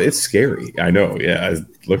 it's scary. I know. Yeah.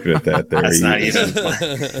 Looking at that there. That's not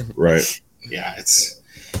even right. Yeah. It's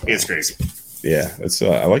crazy. Yeah. It's,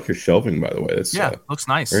 I like your shelving, by the way. That's looks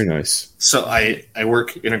nice. Very nice. So I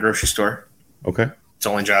work in a grocery store. Okay. It's the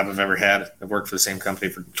only job I've ever had. I've worked for the same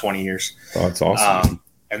company for 20 years. Oh, that's awesome.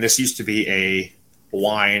 And this used to be a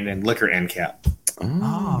wine and liquor end cap.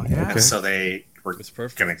 Oh, yeah. Okay. So they were going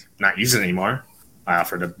to not use it anymore. I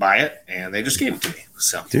offered to buy it, and they just gave it to me.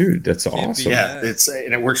 So, dude, that's awesome. Yeah,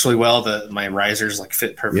 and it works really well. My risers like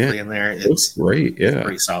fit perfectly in there. It looks great. Yeah, it's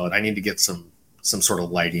pretty solid. I need to get some sort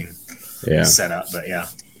of lighting set up, but yeah.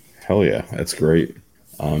 Hell yeah, that's great.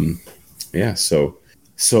 Yeah, so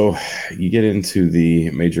you get into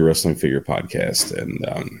the Major Wrestling Figure podcast, and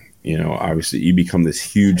obviously you become this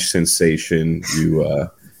huge sensation.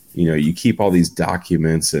 You keep all these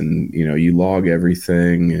documents, and you log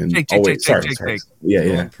everything. And sorry. Yeah.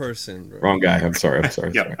 Wrong person, bro. Wrong guy. I'm sorry.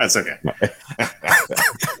 Yeah, that's okay.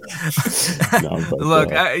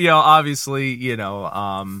 Look, obviously,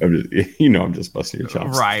 I'm just busting your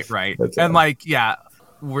chops. Right. That's and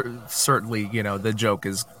we're certainly, the joke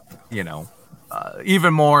is,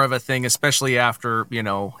 even more of a thing, especially after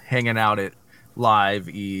hanging out at Live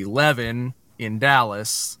 11 in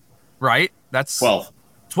Dallas, right? That's 12.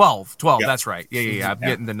 Yeah. That's right. Yeah. I'm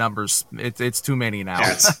getting the numbers. It's too many now.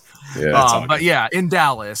 But in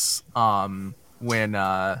Dallas, when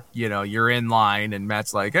you're in line and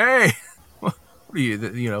Matt's like, "Hey, what are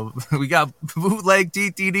you? We got bootleg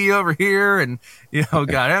TTD over here, and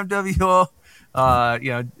got MWO,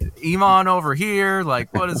 Iman over here.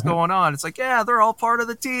 Like, what is going on?" It's like, yeah, they're all part of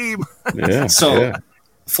the team. Yeah. So,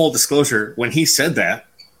 full disclosure, when he said that,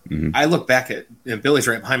 I look back and Billy's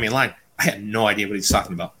right behind me in line. I had no idea what he's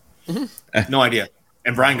talking about. No idea.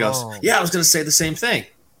 And Brian goes, "Yeah, I was going to say the same thing."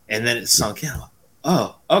 And then it sunk in.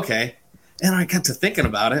 Oh, okay. And I got to thinking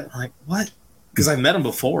about it. I'm like, what? Because I met him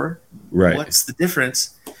before. Right. What's the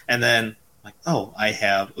difference? And then I'm like, oh, I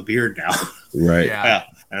have a beard now. Right. Yeah.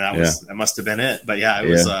 And that must have been it. But it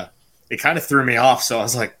was it kind of threw me off. So I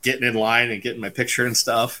was like getting in line and getting my picture and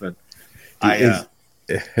stuff. And I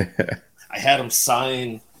had him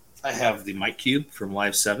sign. I have the Mike Cube from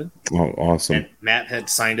Live 7. Oh, awesome. And Matt had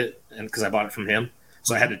signed it, and because I bought it from him.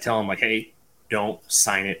 So I had to tell him, like, hey, don't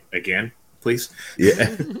sign it again, please.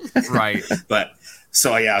 Yeah. Right. But,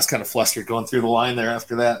 so, I was kind of flustered going through the line there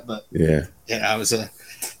after that. But, I was it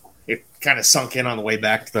kind of sunk in on the way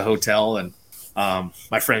back to the hotel. And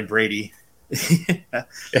my friend Brady. He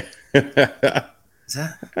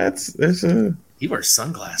wears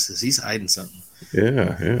sunglasses. He's hiding something.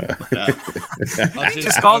 Yeah. I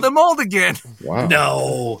just called him old again. Wow.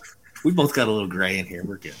 No, we both got a little gray in here.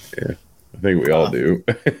 We're good. Yeah, I think we all do.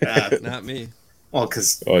 Not me. Well,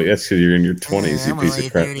 because because you're in your 20s, you piece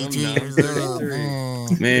of crap. I'm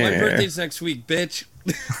 33. Man. My birthday's next week, bitch.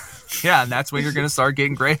 Yeah, and that's when you're going to start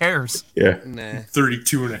getting gray hairs. Yeah. Nah.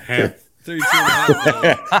 32 and a half. 32 and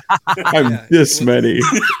a half. I'm this many.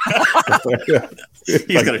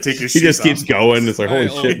 He's got to take your shoes He just off. keeps going. It's like, All holy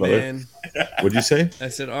right, shit, old brother. man. What'd you say? I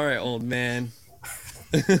said, all right, old man.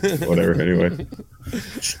 Whatever, anyway.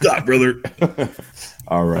 Stop, brother.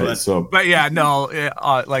 All right, so. But yeah, no,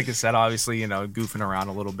 like I said, obviously, goofing around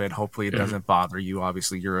a little bit. Hopefully it doesn't bother you.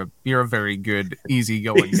 Obviously, you're a very good,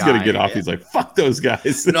 easygoing He's guy. going to get off. He's like, fuck those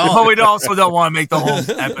guys. But we also don't want to make the whole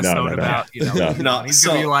episode No. about, No, he's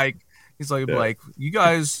going to be like, like, you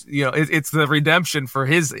guys, it's the redemption for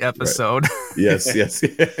his episode. Right. Yes.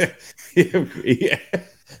 Yeah.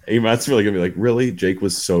 That's really going to be like, really? Jake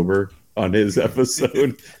was sober on his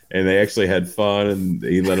episode and they actually had fun and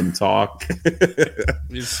he let him talk.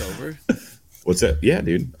 You're sober? What's that? Yeah,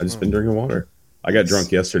 dude. I just been drinking water. I got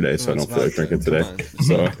drunk yesterday, so I don't feel like drinking today.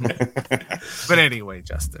 So, but anyway,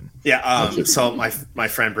 Justin. Yeah. So my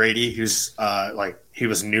friend Brady, who's he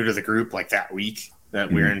was new to the group like that week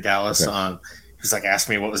that we were in Dallas. Okay. He was like asked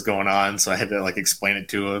me what was going on, so I had to like explain it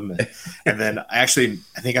to him. And then I think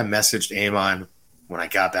I messaged Amon when I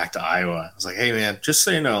got back to Iowa. I was like, "Hey man, just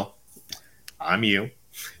so you know, I'm you."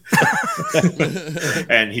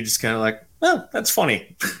 And he just kind of like, "Oh, that's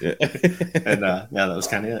funny." Yeah. And that was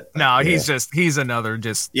kind of it. No, he's another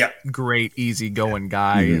great, easy-going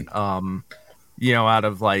guy. Mm-hmm. Out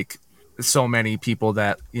of like so many people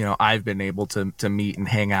that I've been able to meet and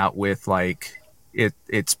hang out with, like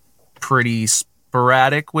it's pretty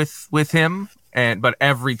sporadic with him. But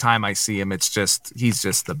every time I see him, he's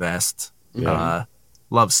just the best. Yeah.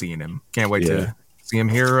 Love seeing him. Can't wait to see him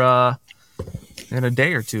here in a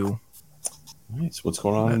day or two. Nice. What's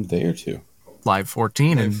going on in a day or two? Live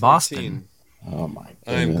 14 in Boston. Oh my goodness.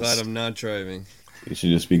 I'm glad I'm not driving. You should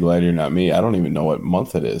just be glad you're not me. I don't even know what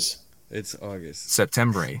month it is. It's August.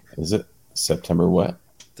 September. Is it September what?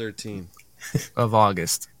 13 of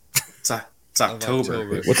August. It's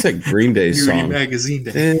October. What's that Green Day Beauty song? Magazine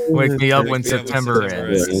Day. Wake me up when September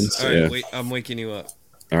ends. All right, wait, I'm waking you up.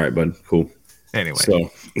 All right, bud. Cool. Anyway. So,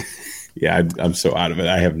 yeah, I'm so out of it.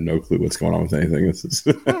 I have no clue what's going on with anything. This is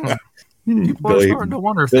People are starting to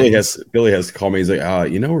wonder Billy things. has to call me. He's like,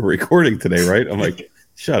 we're recording today, right? I'm like,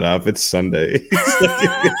 shut up. It's Sunday.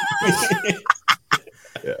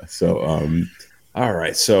 Yeah. So, all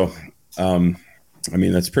right. So,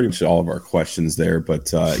 that's pretty much all of our questions there.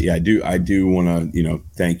 But I do want to,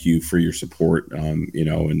 thank you for your support, and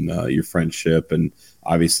your friendship, and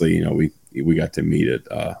obviously, we got to meet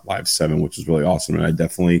at Live 7, which is really awesome, and I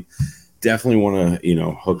definitely want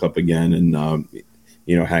to, hook up again and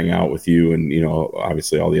hang out with you, and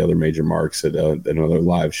obviously all the other major marks at another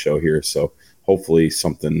live show here. So hopefully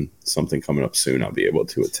something coming up soon, I'll be able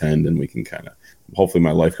to attend, and we can hopefully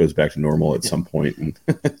my life goes back to normal at some point and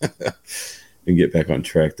get back on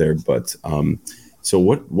track there. But so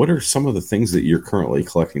what are some of the things that you're currently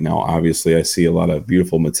collecting now? Obviously, I see a lot of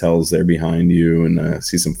beautiful Mattels there behind you, and I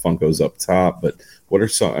see some Funkos up top. But what are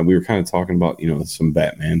some? And we were kind of talking about some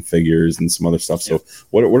Batman figures and some other stuff. So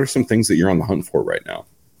what are some things that you're on the hunt for right now?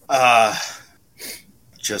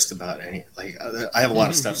 Just about any. Like I have a lot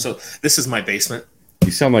of stuff. So this is my basement.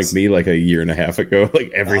 You sound like me like a year and a half ago.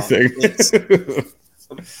 Like everything.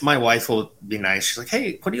 My wife will be nice. She's like,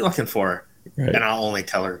 "Hey, what are you looking for?" Right. And I'll only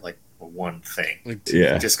tell her like one thing.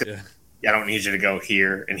 Yeah. I don't need you to go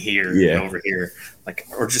here and here and over here.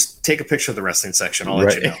 Or just take a picture of the wrestling section. I'll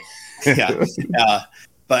let you know. Yeah.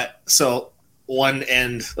 But so one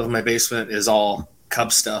end of my basement is all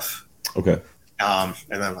Cub stuff. Okay. And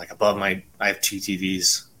then above I have two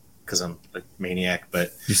TVs because I'm a maniac.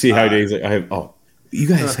 But you see how days I have? Oh, you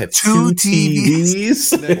guys have two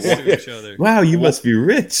TVs next to each other. Wow, you must be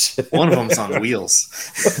rich. One of them's on wheels.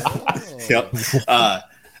 Yep.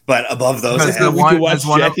 But above those, we can watch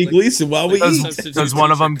Jackie Gleason while we eat. Does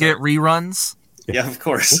one of them get reruns? Yeah, of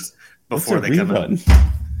course. Before they come out.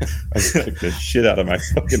 I took the shit out of my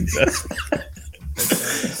fucking desk.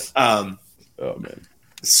 Oh man.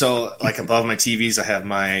 So above my TVs, I have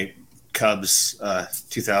my Cubs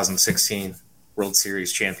 2016 World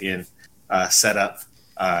Series champion set up.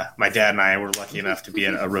 My dad and I were lucky enough to be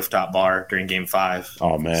at a rooftop bar during Game 5.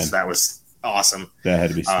 Oh man, so that was awesome. That had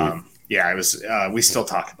to be sweet. Yeah, it was. We still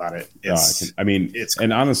talk about it. It's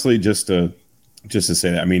and honestly, just to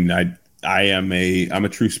say that, I'm a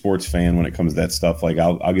true sports fan when it comes to that stuff.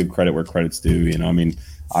 I'll give credit where credit's due.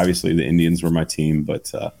 Obviously the Indians were my team,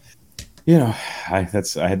 but I had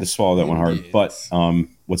to swallow that one hard. But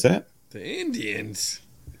what's that? The Indians.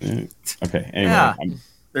 Okay. Anyway, yeah.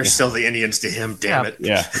 They're still the Indians to him. Damn it.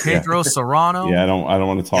 Yeah. Pedro Serrano. Yeah, I don't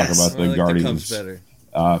want to talk about the Guardians. The Cubs better.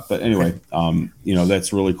 But anyway,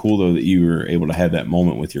 that's really cool though that you were able to have that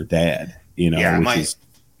moment with your dad.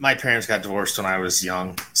 My parents got divorced when I was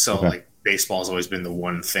young, so like baseball's always been the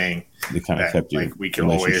one thing that kept you, we could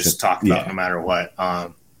always talk about no matter what.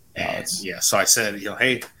 So I said,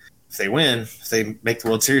 hey, if they win, if they make the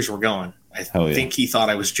World Series, we're going. I think he thought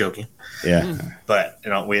I was joking. Yeah. But,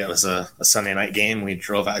 it was a Sunday night game. We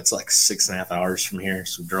drove out. It's like 6.5 hours from here.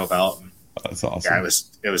 So we drove out. And, that's awesome. Yeah,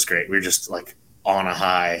 it was great. We were just like on a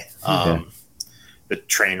high. The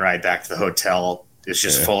train ride back to the hotel is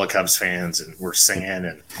just full of Cubs fans, and we're singing.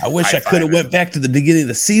 And I wish I could have went back to the beginning of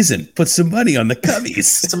the season, put some money on the Cubbies.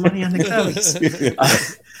 Some money on the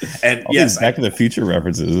Cubbies. And yes, Back to the Future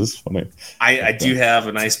references. This is funny. I do have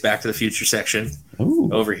a nice Back to the Future section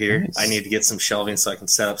over here. Nice. I need to get some shelving so I can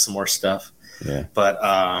set up some more stuff. Yeah. But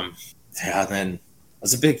then I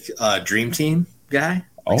was a big Dream Team guy,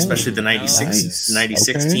 especially the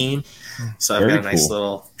 96 team. So I've got a nice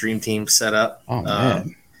little Dream Team set up. Oh,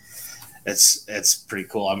 man. It's pretty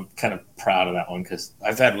cool. I'm kind of proud of that one because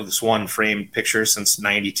I've had this one framed picture since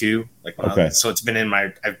 '92. So it's been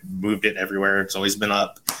I've moved it everywhere. It's always been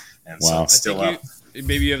up, and so it's still up.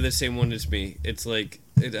 Maybe you have the same one as me. It's like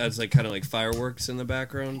it has kind of like fireworks in the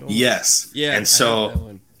background. Almost. Yes. Yeah. And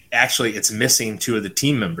so actually, it's missing 2 of the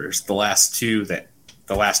team members. The last 2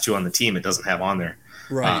 on the team, it doesn't have on there.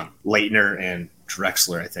 Right. Leitner and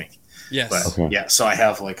Drexler, I think. Yes. But so I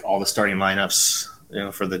have like all the starting lineups.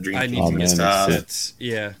 For the Dream Team. I need to get stuff.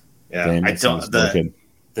 Yeah. Damn, I don't. The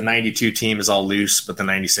 92 team is all loose, but the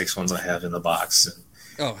 96 ones I have in the box.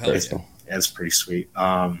 Oh, hell yeah. It's pretty sweet.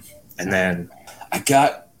 And then I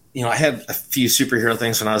got, I had a few superhero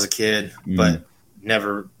things when I was a kid, but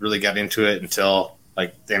never really got into it until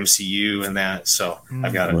like the MCU and that. So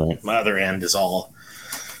I've got my other end is all,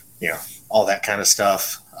 all that kind of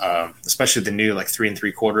stuff. Especially the new like 3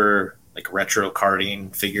 3/4 like retro carding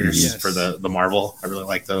figures for the Marvel. I really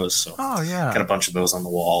like those. So got a bunch of those on the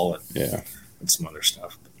wall and some other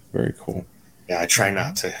stuff. Very cool. Yeah, I try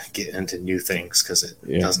not to get into new things because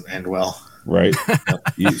it doesn't end well. Right.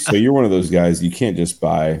 So you're one of those guys, you can't just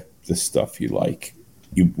buy the stuff you like.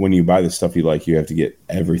 When you buy the stuff you like, you have to get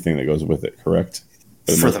everything that goes with it, correct?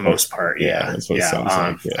 For the most part, yeah. That's what it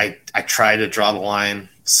sounds like. I try to draw the line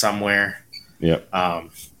somewhere. Yep.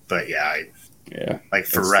 But like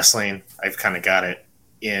for wrestling, I've kind of got it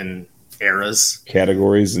in eras,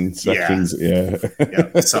 categories and sections. Yeah.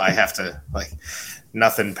 So I have to like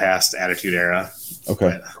nothing past Attitude Era.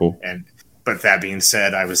 Okay, cool. But that being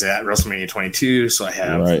said, I was at WrestleMania 22, so I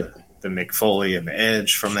have the Mick Foley and the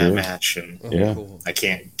Edge from that match, and I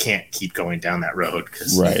can't keep going down that road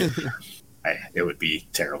because it would be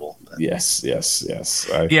terrible. But. Yes.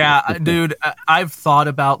 Dude, I've thought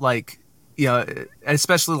about like.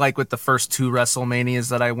 Especially like with the first 2 WrestleManias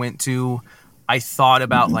that I went to, I thought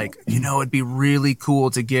about like, it'd be really cool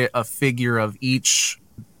to get a figure of each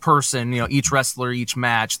person, each wrestler, each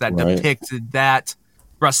match that depicted that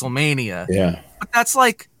WrestleMania. Yeah. But that's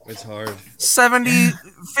like, it's hard. 70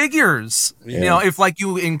 figures. If like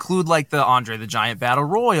you include like the Andre the Giant Battle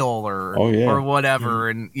Royal or whatever,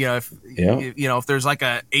 and if there's like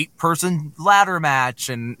a 8-person ladder match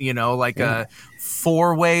and like a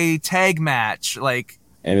 4-way tag match, like,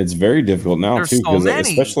 and it's very difficult now too because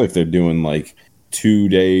especially if they're doing like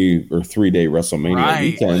 2-day or 3-day WrestleMania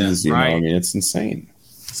weekends, I mean, it's insane.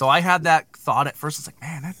 So I had that thought at first. It's like,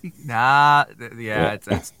 man, that'd be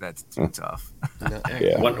that's too tough.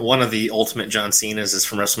 One of the ultimate John Cena's is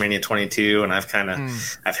from WrestleMania 22, and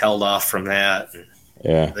I've held off from that.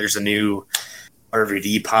 And there's a new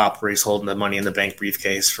RVD pop where he's holding the Money in the Bank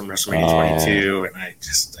briefcase from WrestleMania 22, and I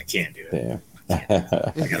can't do it.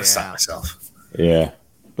 I gotta stop myself. Yeah,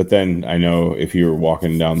 but then I know if you were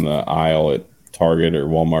walking down the aisle at Target or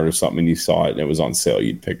Walmart or something and you saw it and it was on sale,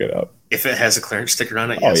 you'd pick it up. If it has a clearance sticker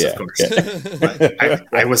on it, yes, of course.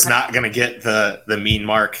 But I was not going to get the Mean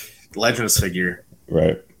Mark Legends figure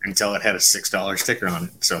until it had a $6 sticker on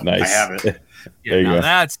it. So I have it.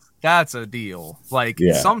 That's a deal. Like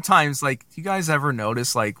sometimes, like, do you guys ever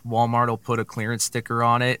notice like Walmart will put a clearance sticker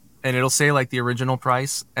on it and it'll say like the original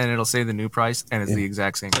price and it'll say the new price and it's the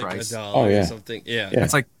exact same price. Like $1 or something.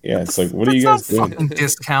 It's like it's like, what are you guys doing?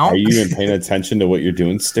 Discount? Are you even paying attention to what you're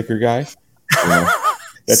doing, sticker guy?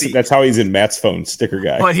 That's how he's in Matt's phone, sticker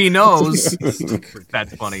guy. But he knows.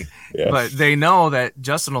 That's funny. Yeah. But they know that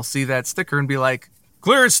Justin will see that sticker and be like,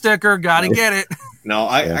 clearance sticker, gotta get it. No,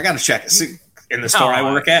 I gotta check it. See, in the store I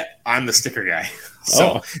work at, I'm the sticker guy.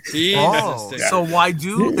 So, so why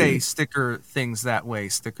do they sticker things that way,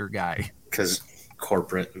 sticker guy? Because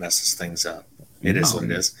corporate messes things up. It is what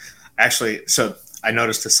it is. Actually, so I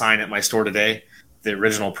noticed a sign at my store today. The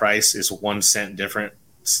original price is 1 cent different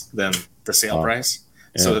than the sale price.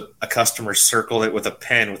 Yeah. So a customer circled it with a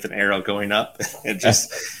pen with an arrow going up, and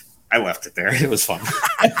I left it there. It was fun.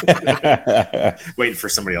 Waiting for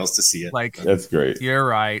somebody else to see it. Like, that's great. You're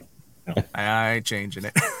right. No. I ain't changing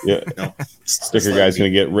it. Yeah. No. Sticker guy's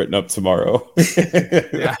going to get written up tomorrow.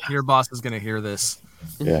 Yeah. Your boss is going to hear this.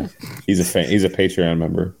 Yeah. He's a fan. He's a Patreon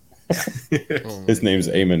member. His name's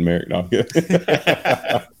Eamon Merrick. No,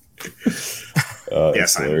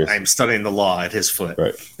 yes, I'm studying the law at his foot.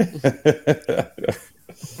 Right.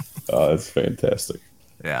 Oh, that's fantastic.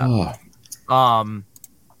 Yeah.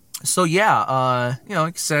 So yeah,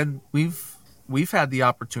 like I said, we've had the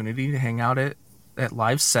opportunity to hang out at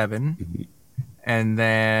Live 7, and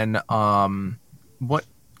then what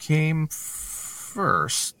came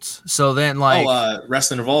first? So then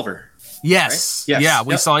Wrestling Revolver. Yes. Right? Yes. Yeah,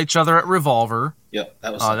 we saw each other at Revolver. Yep.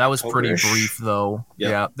 That was pretty brief though.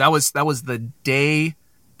 Yep. Yeah. That was the day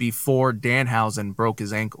before Danhausen broke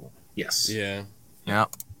his ankle. Yes. Yeah. Yeah.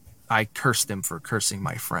 I cursed him for cursing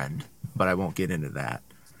my friend, but I won't get into that.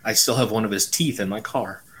 I still have one of his teeth in my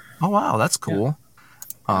car. Oh wow, that's cool.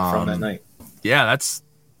 Yeah. From that night. Yeah,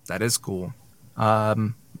 that is cool.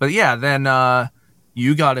 But yeah, then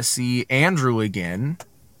you got to see Andrew again.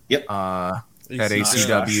 Yep. At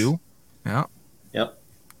ACW. Yeah. Yep.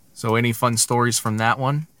 So any fun stories from that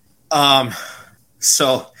one?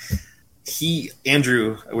 So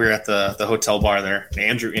Andrew, we were at the hotel bar there, and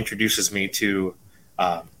Andrew introduces me to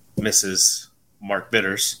Mrs. Mark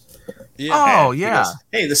Bitters. Yeah. Oh, yeah. Goes,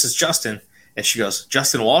 hey, this is Justin. And she goes,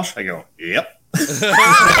 Justin Walsh? I go, yep.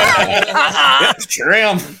 Yep, sure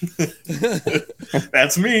am.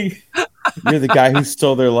 That's me. You're the guy who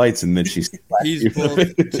stole their lights, and then he's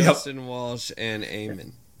both Justin Walsh and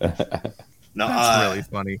Eamon. No, that's really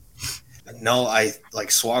funny. No,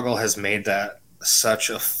 Swoggle has made that such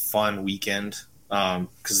a fun weekend.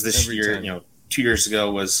 Because this year, 2 years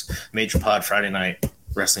ago was Major Pod Friday night,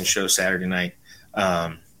 wrestling show Saturday night.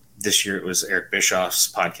 This year it was Eric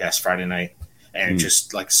Bischoff's podcast Friday night, and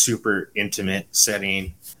just like super intimate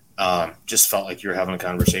setting. Just felt like you were having a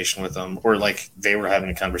conversation with them, or like they were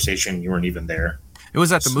having a conversation. You weren't even there. It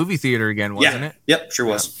was at the movie theater again, wasn't it? Yep, sure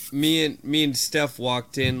was. Me and Steph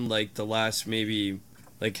walked in like the last maybe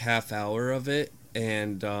like half hour of it,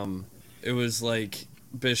 and it was like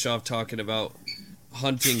Bischoff talking about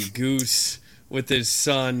hunting goose with his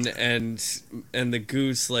son, and the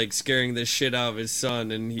goose like scaring the shit out of his son,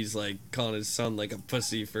 and he's like calling his son like a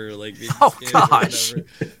pussy for like being scared or whatever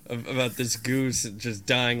about this goose, just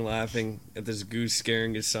dying laughing at this goose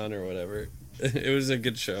scaring his son or whatever. It was a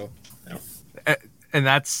good show.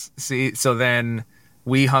 And so then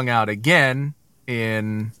we hung out again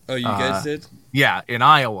in you guys did? Yeah, in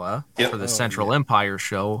Iowa for the Central Empire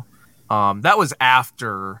show. That was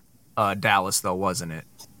after Dallas though, wasn't it?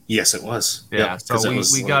 Yes, it was. Yeah, so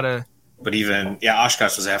we gotta. But even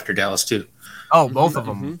Oshkosh was after Dallas too. Oh, both of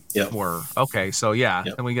them Yep. were. Okay, so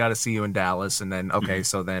and we got to see you in Dallas, and then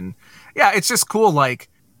so then it's just cool. Like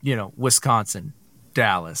Wisconsin,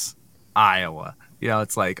 Dallas, Iowa.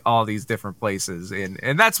 It's like all these different places,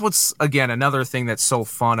 and that's what's again another thing that's so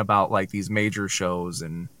fun about like these major shows,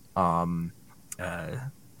 and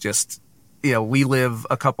just we live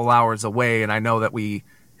a couple hours away, and I know that we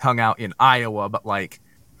hung out in Iowa, but like.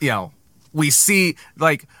 We see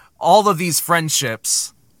like all of these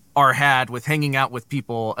friendships are had with hanging out with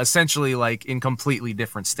people essentially like in completely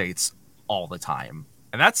different states all the time.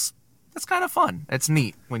 And that's kind of fun. It's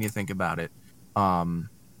neat when you think about it.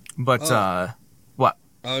 What? I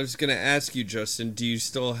was going to ask you, Justin, do you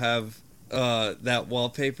still have that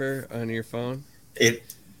wallpaper on your phone? It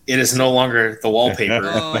is no longer the wallpaper.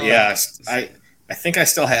 Yes. I think I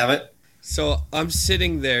still have it. So I'm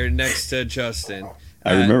sitting there next to Justin.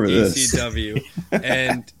 I remember this. ECW,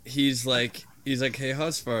 and he's like, hey,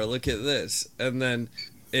 Husfar, look at this. And then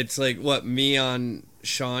it's like, what, me on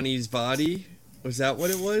Shawnee's body? Was that what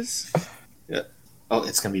it was? Yeah. Oh,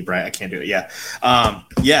 it's going to be bright. I can't do it. Yeah.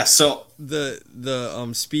 So the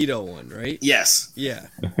Speedo one, right? Yes. Yeah.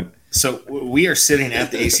 So we are sitting at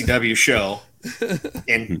the ACW show,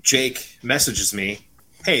 and Jake messages me,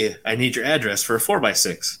 hey, I need your address for a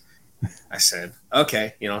 4x6. I said,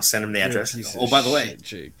 okay, send him the address. Oh, by the way,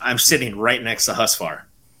 Jake. I'm sitting right next to Husfar.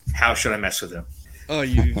 How should I mess with him? Oh,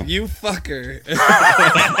 you fucker.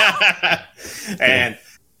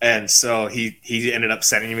 and so he ended up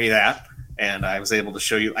sending me that, and I was able to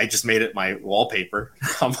show you. I just made it my wallpaper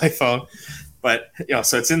on my phone. But,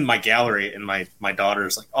 so it's in my gallery, and my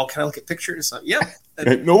daughter's like, oh, can I look at pictures? Yeah.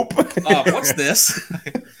 Nope. What's this?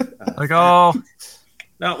 Like, oh...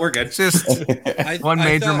 No, we're good. It's just one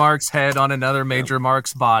Major Mark's head on another Major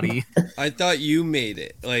Mark's body. I thought you made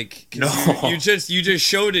it. Like, No. you just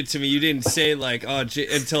showed it to me. You didn't say like,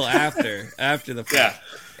 until after the fact. Yeah.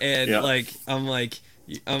 And Yeah. like, I'm like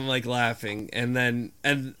laughing, and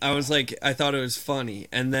I was like, I thought it was funny,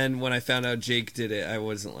 and then when I found out Jake did it, I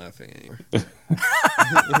wasn't laughing anymore.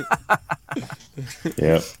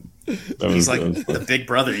 Yeah. He's like the big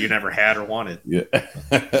brother you never had or wanted. Yeah.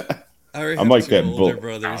 I'm like that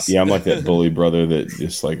brothers. Yeah, I'm like that bully brother that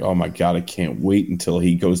just like, oh my God, I can't wait until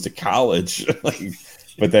he goes to college. Like,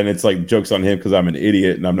 but then it's like jokes on him because I'm an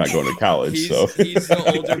idiot and I'm not going to college. He's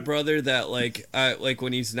the older brother that like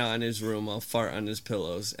when he's not in his room, I'll fart on his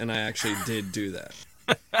pillows, and I actually did do that.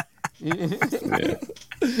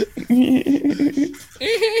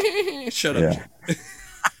 Shut up. Yeah.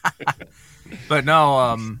 But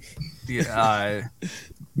no, yeah.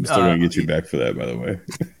 I'm still gonna get you back for that, by the way.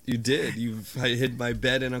 You did. I hid my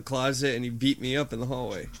bed in a closet, and you beat me up in the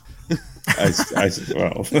hallway.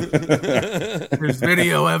 Well, there's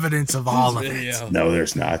video evidence of all of it. No,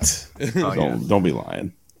 there's not. Don't be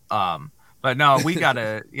lying. But no, we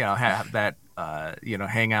gotta have that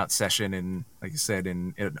hangout session in, like you said,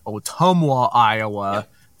 in Ottumwa, Iowa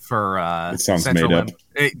for it sounds Central made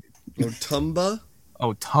up.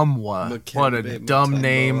 Ottumwa. What a dumb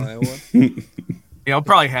name. It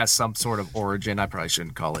probably has some sort of origin. I probably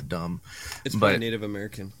shouldn't call it dumb. It's probably Native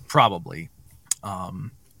American. Probably.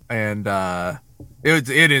 And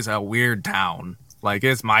it is a weird town. Like,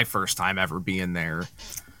 it's my first time ever being there.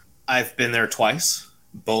 I've been there twice,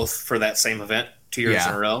 both for that same event, 2 years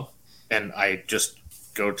in a row. And I just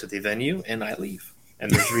go to the venue and I leave.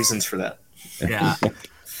 And there's reasons for that. Yeah.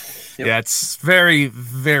 Yeah, it's very,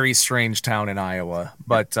 very strange town in Iowa.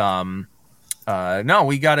 But no,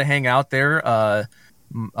 we got to hang out there.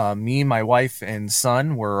 Me, my wife, and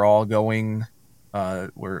son were all going.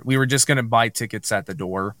 We were just going to buy tickets at the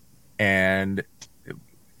door, and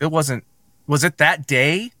it wasn't. Was it that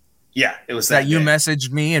day? Yeah, it was that you day.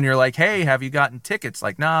 messaged me, and you're like, "Hey, have you gotten tickets?"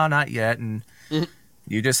 Like, no, not yet. And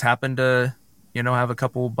you just happened to, have a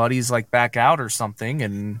couple buddies like back out or something,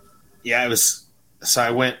 and yeah, it was. So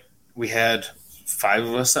I went. We had 5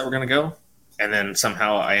 of us that were going to go, and then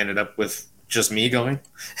somehow I ended up with just me going,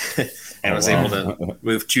 and was able to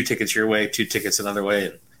move 2 tickets your way, 2 tickets another way,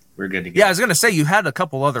 and we're good to go. Yeah, I was going to say you had a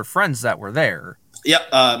couple other friends that were there. Yep,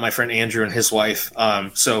 my friend Andrew and his wife.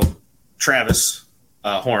 So Travis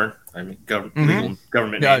Horn, legal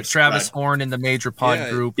government names. Travis Horn in the Major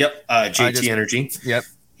Pod group. Yep, JT Energy. Yep.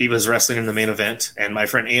 He was wrestling in the main event, and my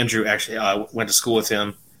friend Andrew actually went to school with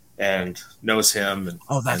him and knows him. And,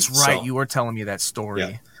 that's right. So, you were telling me that story.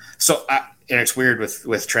 Yeah. So, and it's weird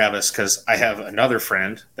with Travis because I have another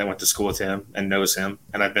friend that went to school with him and knows him,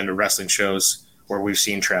 and I've been to wrestling shows where we've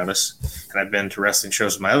seen Travis, and I've been to wrestling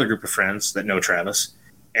shows with my other group of friends that know Travis,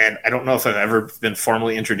 and I don't know if I've ever been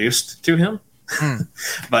formally introduced to him,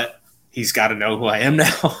 but he's got to know who I am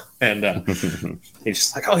now, and he's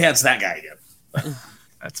just like, oh yeah, it's that guy again.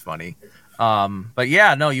 That's funny. But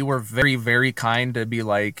yeah, no, you were very, very kind to be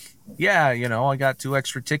like, yeah, I got 2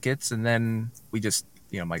 extra tickets, and then we just,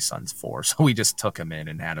 my son's 4, so we just took him in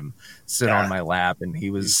and had him sit on my lap, and he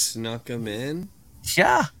was... You snuck him in?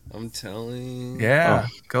 Yeah. I'm telling. Yeah.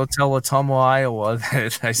 Go tell Ottumwa, Iowa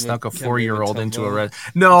that I snuck a 4-year-old into a red.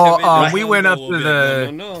 No, we went up to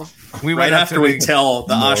the... No. We went after we tell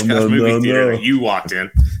the Oshkosh movie theater you walked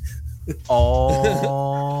in.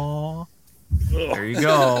 Oh... There you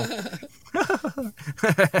go.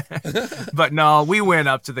 But no, we went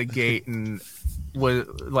up to the gate and was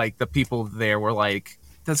like, the people there were like,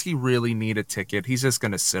 does he really need a ticket? He's just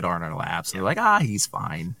going to sit on our laps. And they're like, he's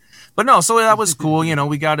fine. But no, so that was cool.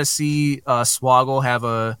 We got to see Swoggle have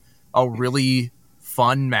a really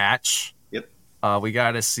fun match. Yep. We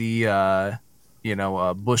got to see,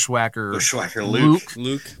 Bushwhacker Luke.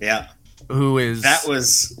 Yeah. Who is... That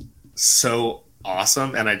was so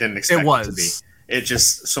awesome, and I didn't expect it to be. It's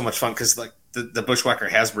just so much fun because like the Bushwhacker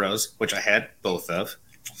Hasbros, which I had both of.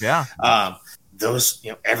 Yeah. Those,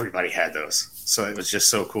 everybody had those, so it was just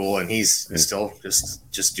so cool, and he's still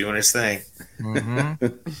just doing his thing.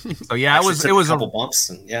 Mm-hmm. So yeah, it was a couple bumps,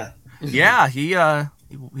 and yeah, he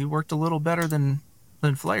worked a little better than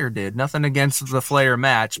Flair did. Nothing against the Flair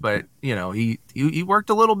match, but he worked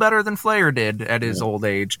a little better than Flair did at his old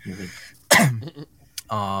age. Mm-hmm.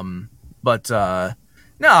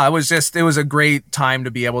 No, it was a great time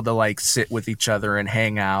to be able to like sit with each other and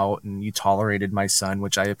hang out, and you tolerated my son,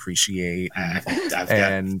 which I appreciate.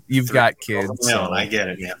 You've got kids. So, I get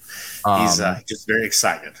it. Yeah. He's just very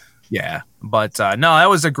excited. Yeah. But no, that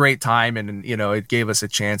was a great time. And, it gave us a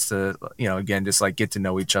chance to, again, just like get to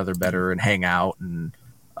know each other better and hang out. And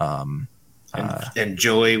And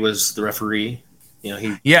Joey was the referee. You know,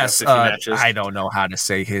 he yes. refed a few matches. I don't know how to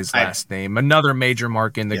say his last name. Another major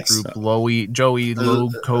mark in the group, Joey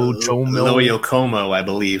Okomo, I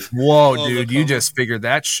believe. Whoa, dude, you just figured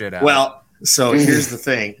that shit out. Well, so here's the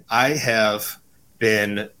thing. I have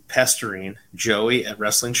been pestering Joey at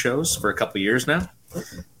wrestling shows for a couple years now.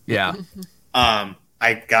 Yeah. I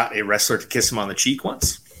got a wrestler to kiss him on the cheek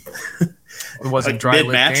once. It wasn't dry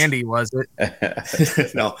lip candy, was it?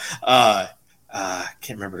 No. I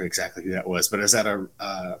can't remember exactly who that was, but I was at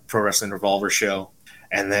a Pro Wrestling Revolver show,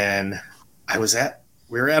 and then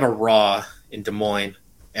we were at a Raw in Des Moines,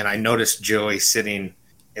 and I noticed Joey sitting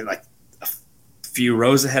in like a few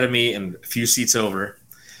rows ahead of me and a few seats over,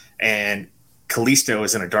 and Kalisto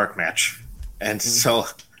was in a dark match, and so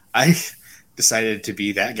I decided to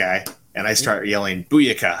be that guy, and I start yelling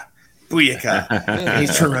 "Booyaka, Booyaka!" And he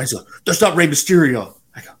turned around and said, "That's not Rey Mysterio."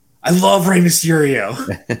 I love Rey Mysterio.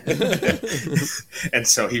 And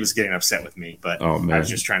so he was getting upset with me, but I was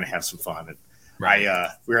just trying to have some fun. And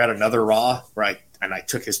we were at another Raw where I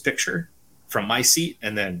took his picture from my seat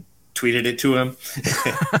and then tweeted it to him.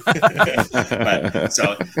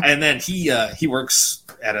 And then he works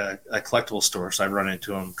at a collectible store, so I run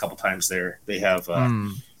into him a couple times there. They have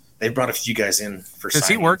they brought a few guys in for signings. Does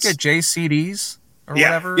he work at JCD's or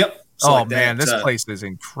whatever? Yep. So man, this place is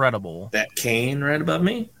incredible. That cane right above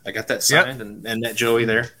me, I got that signed and met Joey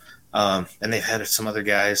there. And they've had some other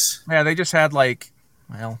guys. Yeah, they just had they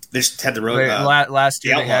just had the road. Last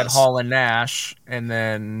year they had Hall and Nash, and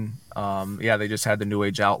then they just had the New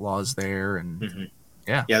Age Outlaws there, and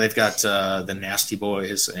they've got the Nasty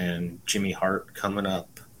Boys and Jimmy Hart coming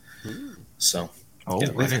up. So I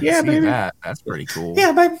didn't see that. That's pretty cool.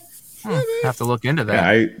 Yeah, baby. Have to look into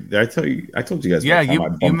that. Yeah, I told you guys. Yeah, I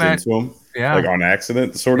bumped into him. Yeah, like on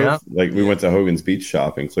accident, sort of. Like we went to Hogan's Beach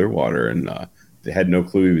Shop in Clearwater, and they had no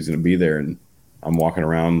clue he was going to be there. And I'm walking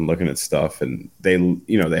around looking at stuff, and they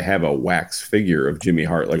have a wax figure of Jimmy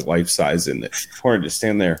Hart, like life size, in it. Wanted to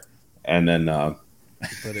stand there, and then.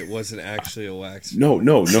 But it wasn't actually a wax. No,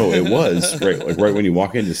 it was right when you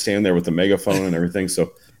walk in, just stand there with the megaphone and everything.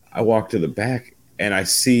 So I walk to the back, and I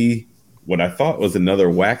see what I thought was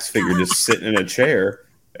another wax figure just sitting in a chair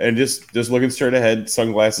and just looking straight ahead,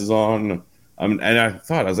 sunglasses on. And I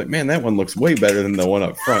was like, man, that one looks way better than the one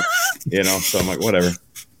up front, So I'm like, whatever.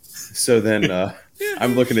 So then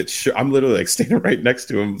I'm looking at I'm literally like standing right next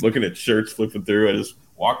to him, looking at shirts, flipping through. I just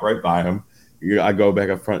walk right by him. I go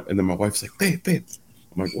back up front, and then my wife's like, babe.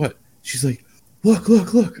 I'm like, what? She's like, look.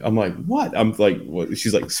 I'm like, what? I'm like, what?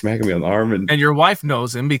 She's like smacking me on the arm, and your wife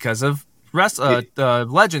knows him because of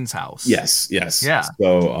Legends House. Yes. Yeah.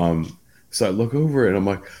 So I look over and I'm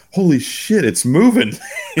like, holy shit, it's moving.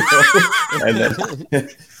 And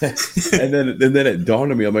then it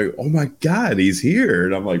dawned on me. I'm like, oh my God, he's here.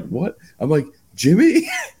 And I'm like, what? I'm like, Jimmy? And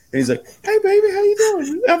he's like, hey baby, how you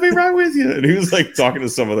doing? I'll be right with you. And he was like talking to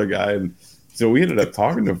some other guy. And so we ended up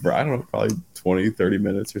talking to him for, I don't know, probably 20, 30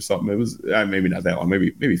 minutes or something. It was maybe not that long,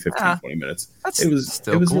 maybe 15, 20 minutes. It was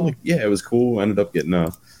cool. Really, it was cool. I ended up getting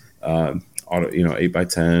a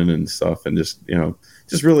 8x10 and stuff, and just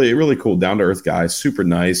really, really cool, down to earth guy, super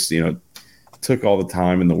nice. Took all the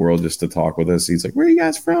time in the world just to talk with us. He's like, "Where are you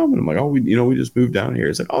guys from?" And I'm like, "Oh, we just moved down here."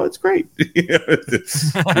 He's like, "Oh, it's great." But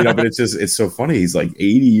it's so funny. He's like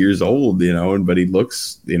 80 years old, but he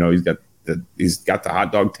looks, he's got the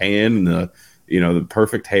hot dog tan and the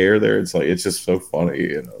perfect hair there. It's just so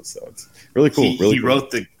funny, So it's really cool. He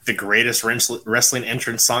wrote the greatest wrestling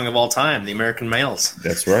entrance song of all time, The American Males.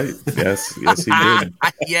 That's right. Yes, he did.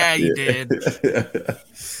 Yeah, he did.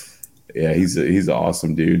 Yeah, he's an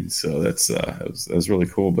awesome dude. So that's was really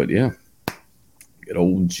cool. But yeah, good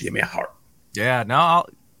old Jimmy Hart. Yeah, no,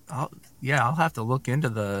 I'll have to look into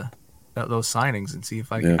those signings and see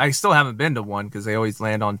if I can. I still haven't been to one because they always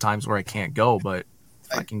land on times where I can't go. But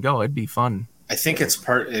if I can go, it'd be fun. I think it's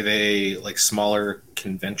part of a smaller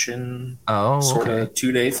convention, sort of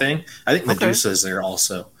 2-day thing. I think Medusa's there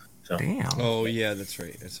also. So. Damn. Oh yeah, that's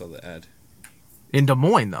right. I saw the ad. In Des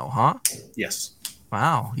Moines, though, huh? Yes.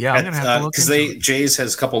 Wow. Yeah, I'm gonna have to look because Jay's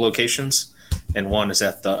has a couple locations, and one is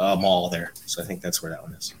at the mall there. So I think that's where that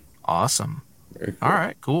one is. Awesome. Very cool. All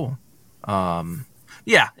right. Cool.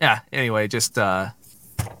 Yeah. Anyway, just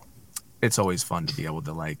it's always fun to be able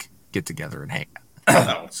to get together and hang.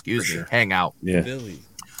 Hang out. Yeah. Billy.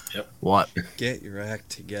 Yep. What? Get your act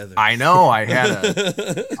together. I know. I had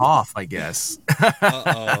a cough, I guess.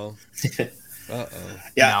 Uh-oh.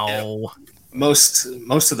 Yeah. No. Most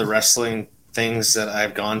of the wrestling things that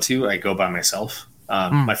I've gone to, I go by myself.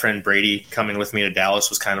 My friend Brady coming with me to Dallas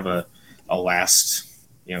was kind of a last,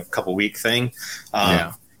 couple week thing.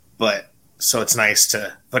 But so it's nice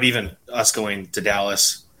to. But even us going to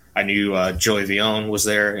Dallas, I knew Joey Vione was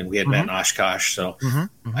there, and we had met in Oshkosh. So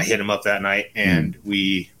I hit him up that night, and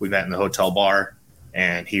we met in the hotel bar,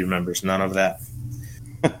 and he remembers none of that.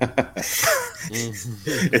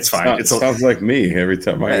 It's fine. It sounds like me every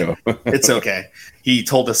time I go. It's okay. He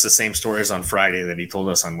told us the same stories on Friday that he told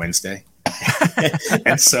us on Wednesday.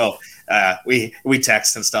 And so we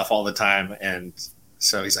text and stuff all the time. And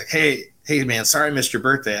so he's like, hey man, sorry I missed your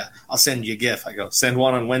birthday. I'll send you a gift. I go, send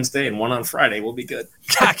one on Wednesday and one on Friday. We'll be good.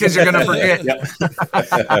 Because you're going to forget.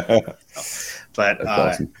 But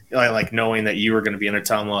awesome. Like knowing that you were going to be in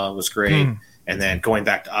Ottumwa was great. And then going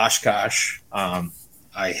back to Oshkosh, I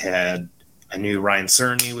knew Ryan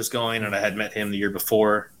Cerny was going, and I had met him the year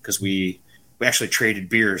before because we actually traded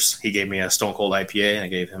beers. He gave me a Stone Cold IPA, and I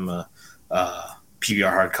gave him a PBR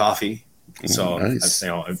hard coffee. So nice.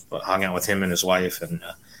 I hung out with him and his wife and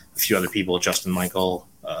a few other people, Justin Michael,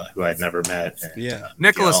 who I'd never met. And,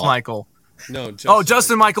 Nicholas Michael. No.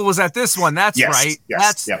 Justin Michael was at this one. That's right.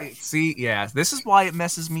 Yes. See, this is why it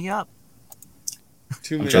messes me up.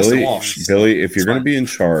 Billy, if you're going to be in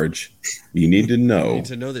charge, you need to know.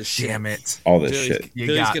 This shit. Damn it! All this shit.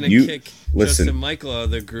 Billy's going to kick Justin Michael out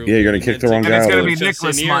of the group. Yeah, you're going to kick the wrong guy. It's going to be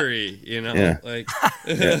Nicholas Michael. You know, I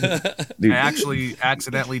actually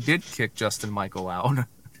accidentally did kick Justin Michael out.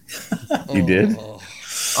 You did?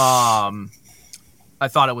 I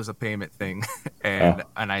thought it was a payment thing, and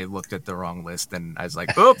I looked at the wrong list, and I was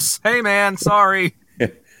like, "Oops, hey man, sorry,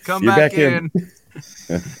 come back in."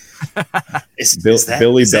 Is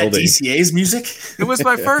that DCA's music? It was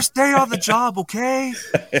my first day on the job, okay?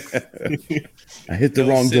 I hit the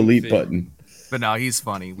wrong delete button. But no, he's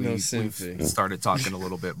funny. We've started talking a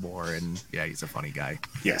little bit more, and he's a funny guy.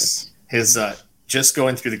 Yes. His just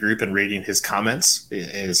going through the group and reading his comments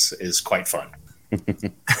is quite fun.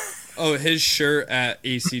 His shirt at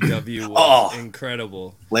ACW was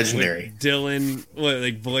incredible. Legendary. With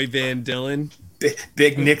Dylan, boy band Dylan?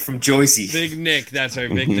 Big Nick from Joycey. Big Nick, that's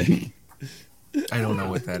right, Big Nick. I don't know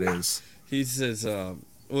what that is. He says,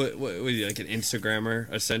 what like an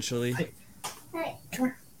Instagrammer, essentially? Hey, come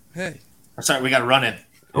here. Hey. I'm sorry, we got to run in.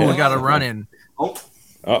 Oh, we got to run in. Oh.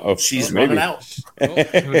 Uh-oh. She's running out.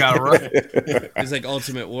 We got to run. It's like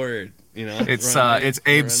Ultimate Warrior, you know? It's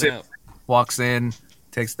Abe Simpson walks in,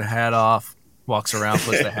 takes the hat off, walks around,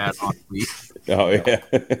 puts the hat on. Oh, yeah.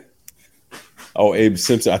 Oh, Abe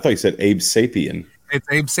Simpson. I thought you said Abe Sapien. It's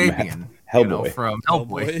Abe Sapien. Hellboy. From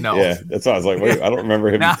Hellboy. No. Yeah, that's why I was like, wait, I don't remember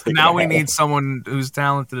him. Now we need someone who's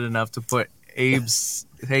talented enough to put Abe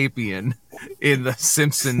Sapien in the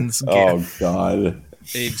Simpsons gift. Oh, God.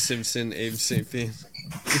 Abe Simpson, Abe Sapien.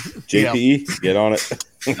 JPE, get on it.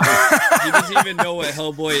 He doesn't even know what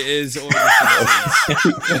Hellboy is or the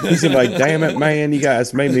Simpsons. He's like, damn it, man, you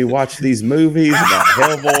guys made me watch these movies about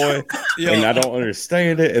Hellboy, and I don't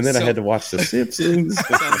understand it, and then I had to watch The Simpsons. So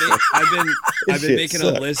I've been making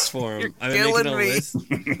a list for him. I've been making a list.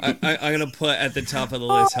 I'm going to put at the top of the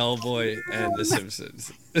list Hellboy and The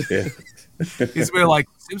Simpsons. Yeah. He's been like,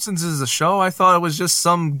 Simpsons is a show? I thought it was just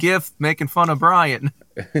some gift making fun of Brian.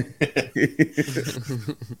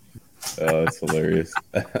 Oh, that's hilarious.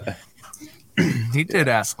 He did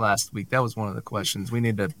ask last week. That was one of the questions. We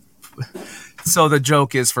need to. So the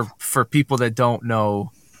joke is for people that don't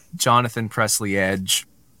know, Jonathan Presley Edge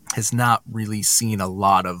has not really seen a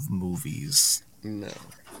lot of movies. No.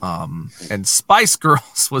 And Spice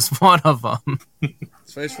Girls was one of them.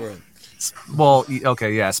 Spice World. Well,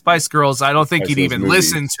 okay, yeah, Spice Girls. I don't think he'd even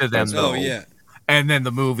listen to them though. Oh yeah. And then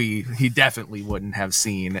the movie, he definitely wouldn't have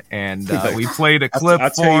seen. And we played a clip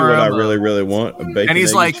I'll tell you what I really, really want: a bacon, egg,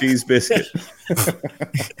 and cheese biscuit.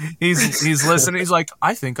 he's listening. He's like,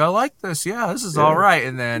 I think I like this. Yeah, this is all right.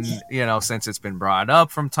 And then, since it's been brought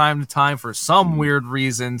up from time to time for some weird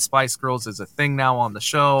reason, Spice Girls is a thing now on the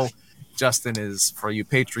show. Justin is, for you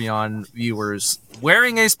Patreon viewers,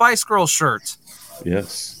 wearing a Spice Girls shirt.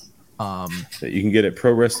 Yes. That you can get at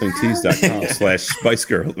prowrestlingtees.com/Spice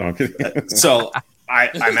Girl. No, so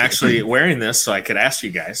I'm actually wearing this so I could ask you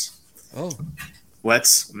guys. Oh.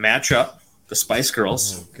 Let's match up the Spice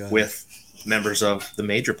Girls with members of the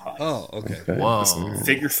Major Pod. Oh, okay. Whoa.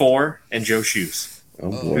 Figure 4 and Joe Shoes. Oh,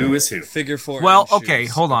 boy. Who is who? Figure 4. Well, okay,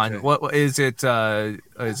 hold on. Okay. What is it?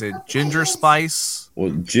 Is it Ginger Spice? Well,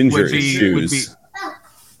 Ginger is Shoes.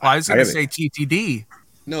 I was going to say TTD.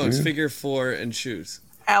 No, it's Figure 4 and Shoes.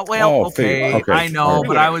 Okay. I know,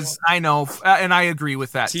 but I know, and I agree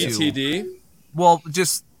with that TTD? Too. Well,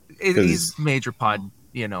 just he's Major Pod,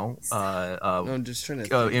 I'm just trying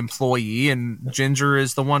to employee, and Ginger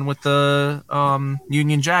is the one with the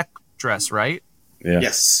Union Jack dress, right? Yeah.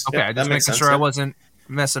 Yes. Okay, yeah, just making sure I wasn't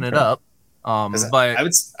messing it up. But I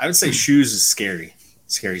would say shoes is scary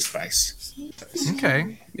spice.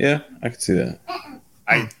 Okay. Yeah, I could see that.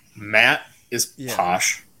 Matt is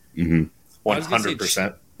posh.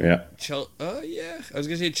 100%. Yeah. Yeah. I was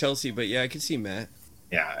gonna say Chelsea, but yeah, I could see Matt.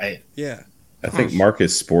 Yeah. I think Mark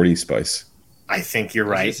is sporty spice. I think you're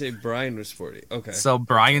right. I was gonna say Brian was sporty. Okay. So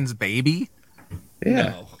Brian's baby? Yeah.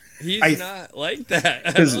 No, he's not like that.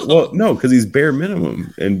 Because he's bare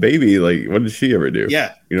minimum. And baby, like, what did she ever do?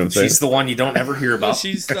 Yeah. You know what I'm saying? She's the one you don't ever hear about.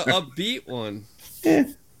 She's the upbeat one. Yeah.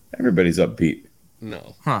 Everybody's upbeat.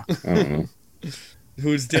 No. Huh. I don't know.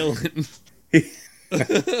 Who's Dylan? I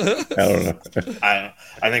don't know.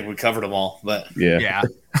 I think we covered them all, but Yeah.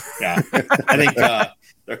 I think there are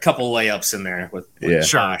a couple layups in there with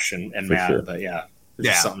Josh and Matt, sure. but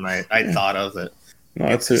it's something I thought of that. No,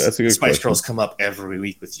 that's a good Spice question. Girls come up every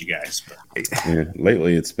week with you guys, but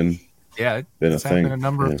Lately it's been Yeah, been it's a thing. happened a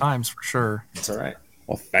number of times for sure. it's all right.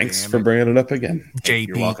 Well, thanks for bringing it up again.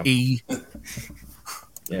 You're welcome. JPE.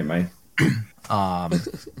 Yeah, man.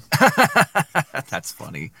 That's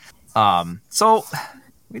funny. So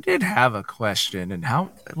we did have a question, and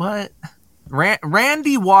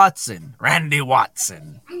Randy Watson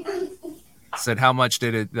said, how much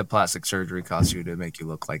did the plastic surgery cost you to make you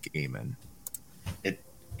look like Eamon?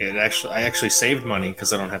 I actually saved money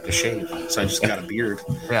because I don't have to shave, so I just got a beard.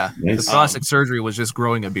 Yeah, Nice. the plastic surgery was just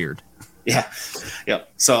growing a beard. Yeah.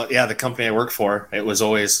 So the company I worked for, it was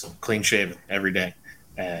always clean shaven every day,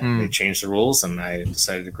 and they changed the rules, and I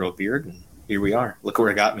decided to grow a beard, and here we are. Look where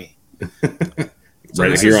it got me. So Right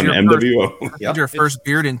this here is on your MWO. Yep. Your first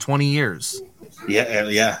beard in 20 years.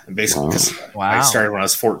 Yeah. Basically, 'cause Wow. I started when I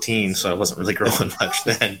was 14, so I wasn't really growing much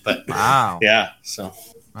then. But Wow. yeah, so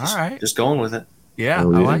All right. just going with it. Yeah,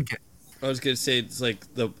 Oh, I yeah. like it. I was gonna say it's like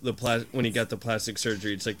when he got the plastic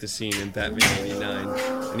surgery. It's like the scene in Batman '89,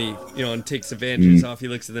 and he and takes the bandages off. He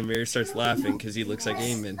looks in the mirror, starts laughing because he looks like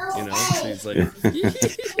Eamon. So he's like,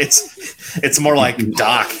 It's more like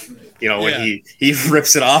Doc. When he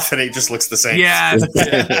rips it off and it just looks the same. Yeah.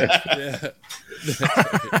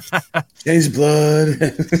 His blood.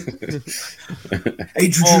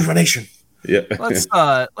 Age rejuvenation. Yeah.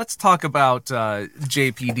 Let's talk about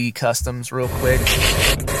JPD Customs real quick.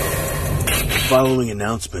 The following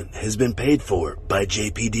announcement has been paid for by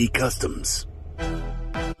JPD Customs.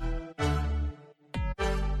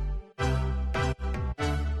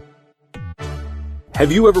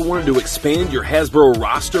 Have you ever wanted to expand your Hasbro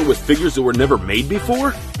roster with figures that were never made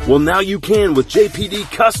before? Well, now you can with JPD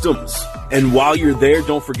Customs. And while you're there,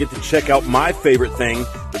 don't forget to check out my favorite thing,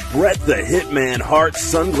 the Brett the Hitman Hart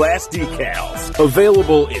sunglass decals.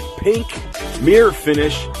 Available in pink, mirror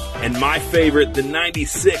finish, and my favorite, the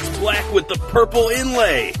 96 black with the purple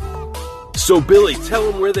inlay. So Billy, tell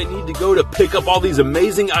them where they need to go to pick up all these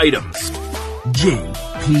amazing items.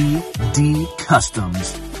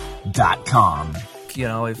 JPDcustoms.com. You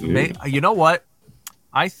know what?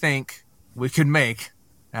 I think we could make,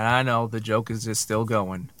 and I know the joke is just still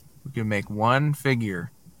going, we could make one figure,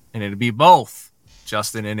 and it'd be both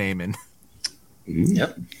Justin and Eamon.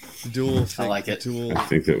 Yep. dual. I like it. Dual. I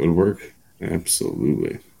think that would work.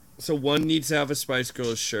 Absolutely. So one needs to have a Spice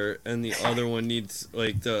Girls shirt, and the other one needs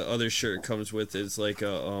the other shirt comes with is like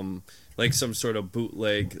a like some sort of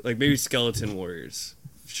bootleg, like maybe Skeleton Warriors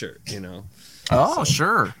shirt, Oh,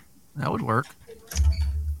 sure, that would work.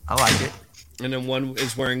 I like it. And then one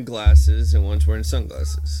is wearing glasses and one's wearing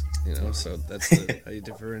sunglasses. So that's how you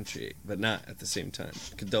differentiate, but not at the same time.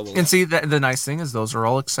 You could double. And see, the nice thing is those are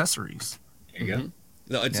all accessories. There you go.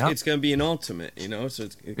 It's going to be an ultimate, so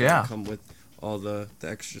it's going to come with all the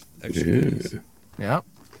extra goodies. Yeah,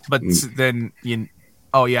 but then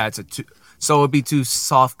it's so it'd be two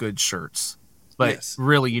soft goods shirts. But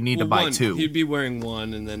really, you need to buy two. He'd be wearing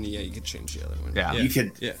one, and then you could change the other one. Yeah. You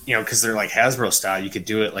could, because they're like Hasbro style. You could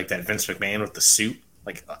do it like that Vince McMahon with the suit,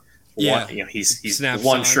 like one, he's Snaps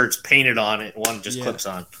one on. shirt's painted on it, one just clips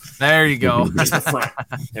on. There you go. Just the front.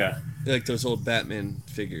 Yeah, like those old Batman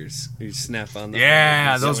figures. You snap on them.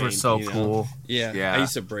 Yeah, those were so cool. Yeah, I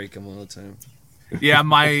used to break them all the time. Yeah,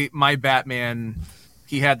 my Batman,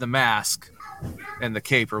 he had the mask and the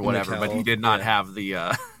cape or whatever, but he did not have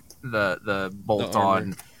the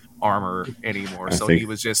bolt-on armor anymore. So he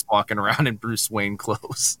was just walking around in Bruce Wayne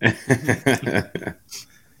clothes. That's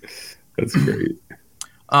great.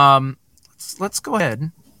 Let's go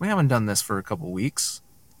ahead. We haven't done this for a couple weeks.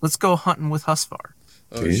 Let's go hunting with Husvar.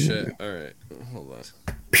 Oh shit! All right, hold on.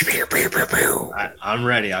 I'm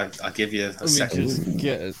ready. I'll give you a second.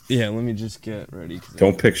 Let me just get ready.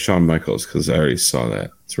 Don't pick Shawn Michaels because I already saw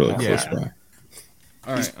that. It's really close by.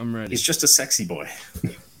 All right, I'm ready. He's just a sexy boy.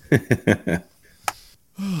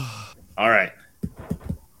 All right.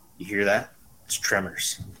 You hear that? It's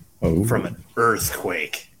tremors Oh. from an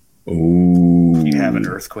earthquake. Oh. You have an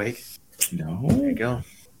earthquake? No. There you go.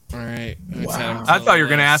 All right. Wow. I thought you were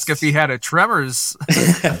going to ask if he had a Tremors.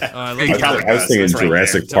 I was thinking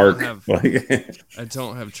Jurassic Park. I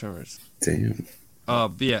don't have tremors. Damn.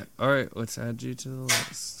 But yeah. All right. Let's add you to the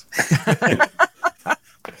list.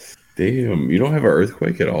 Damn. You don't have an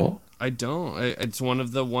earthquake at all? I don't. It's one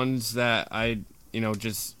of the ones that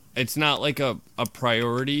just, it's not like a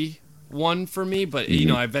priority one for me, but,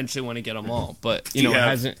 I eventually want to get them all. But, it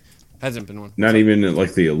hasn't been one. Not even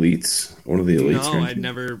like the elites? One of the elites? No,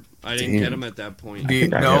 I didn't get them at that point.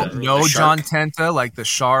 No John Tenta, like the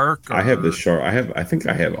shark. I have the shark. I think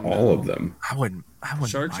I have all of them. I wouldn't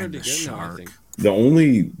Sharks mind are the good now, I shark. think.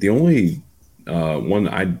 The only one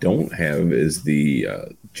I don't have is the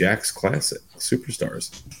Jakks Classic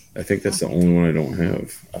Superstars. I think that's the only one I don't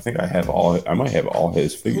have. I think I have all. I might have all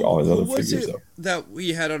his other figures though. That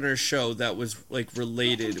we had on our show that was like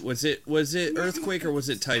related? Was it Earthquake or was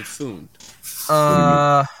it Typhoon?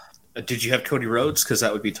 Did you have Cody Rhodes? Because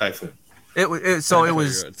that would be Typhoon. It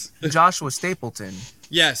was Joshua Stapleton.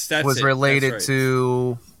 Yes, that was related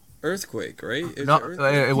to Earthquake, right?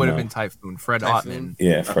 It would have been Typhoon. Fred Ottman.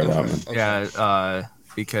 Yeah, Fred Ottman. Okay. Yeah,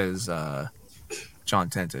 because John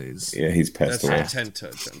Tenta is. Yeah, he's passed away. John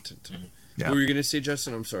Tenta. Yeah. What were you gonna say,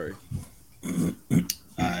 Justin? I'm sorry.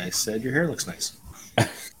 I said your hair looks nice.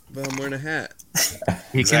 But I'm wearing a hat.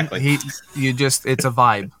 Exactly. It's a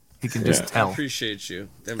vibe. He can just tell. I appreciate you.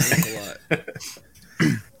 That means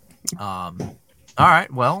a lot. All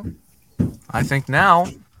right. Well, I think now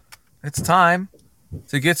it's time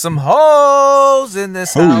to get some hoes in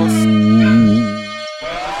this house.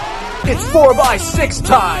 It's 4x6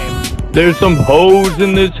 time. There's some hoes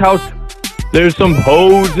in this house. There's some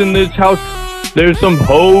hoes in this house. There's some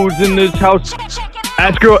hoes in this house.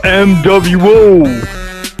 Ask Girl MWO.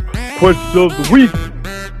 Question of the week.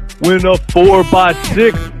 Win a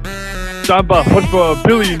 4x6. Signed by Hunter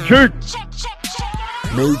Billy and Jake.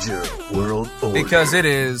 Major World Order. Because it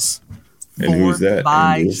is And who's that?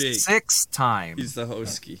 4x6 time. He's the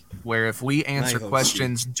hostie. Where if we answer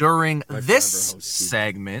questions during this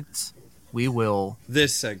segment, we will...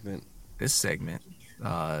 This segment.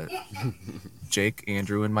 Jake,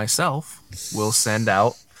 Andrew, and myself will send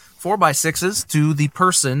out 4x6s to the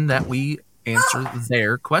person that we answer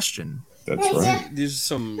their question. That's right. These are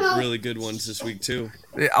some really good ones this week too.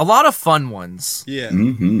 A lot of fun ones. Yeah.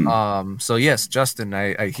 Mm-hmm. So yes, Justin,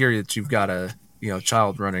 I hear that you've got a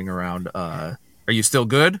child running around. Are you still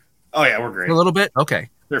good? Oh yeah, we're great. A little bit. Okay.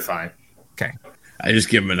 They're fine. Okay. I just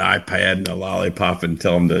give them an iPad and a lollipop and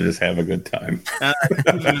tell them to just have a good time.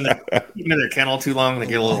 Even in their kennel too long, they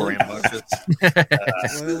get a little rambunctious.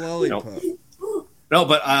 Lollipop. No,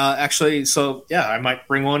 but actually, so yeah, I might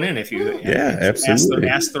bring one in if you absolutely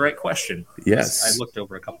ask the right question. Yes, I looked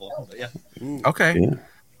over a couple of them, but yeah. Ooh. Okay.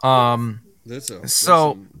 Yeah. That's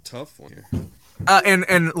a tough one here.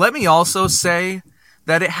 And let me also say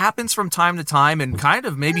that it happens from time to time, and kind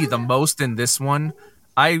of maybe the most in this one.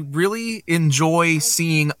 I really enjoy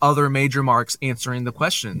seeing other major marks answering the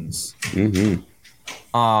questions. Mm-hmm.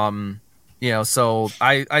 So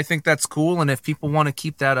I think that's cool, and if people want to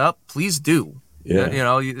keep that up, please do. Yeah,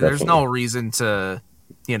 there's no reason to,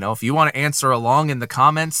 if you want to answer along in the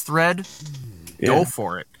comments thread, go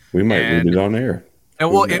for it. We might read it on air.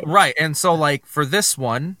 And right. And so like for this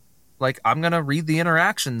one, like I'm going to read the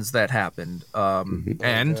interactions that happened.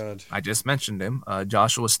 And I just mentioned him,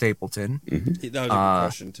 Joshua Stapleton. Mm-hmm. That was a good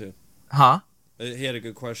question too. Huh? He had a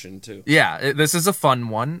good question too. Yeah, this is a fun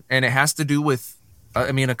one, and it has to do with,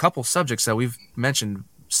 a couple subjects that we've mentioned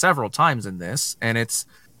several times in this, and it's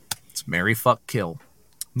Marry, Fuck, Kill,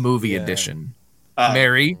 movie edition.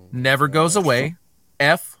 Marry never goes away.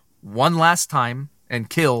 F one last time, and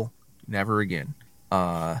kill never again.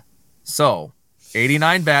 So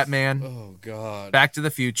 89 Batman. Oh God. Back to the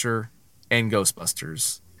Future, and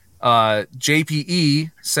Ghostbusters.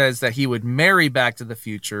 JPE says that he would marry Back to the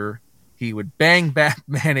Future. He would bang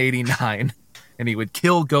Batman 89, and he would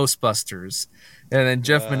kill Ghostbusters. And then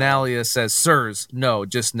Jeff Manalia says, sirs, no,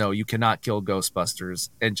 just no, you cannot kill Ghostbusters.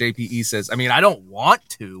 And JPE says, I don't want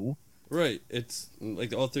to. Right. It's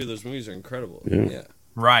like all three of those movies are incredible. Yeah.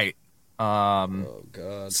 Right. Oh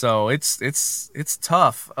God. So it's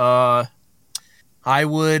tough. I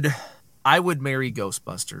would marry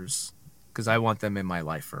Ghostbusters because I want them in my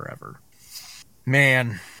life forever.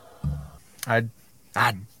 Man, I'd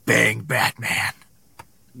bang Batman.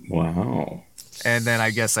 Wow. And then I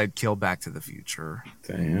guess I'd kill Back to the Future.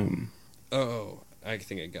 Damn. Oh, I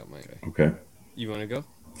think I got mine. Okay. You want to go?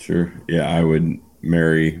 Sure. Yeah, I would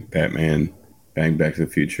marry Batman, bang Back to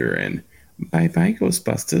the Future, and Bye,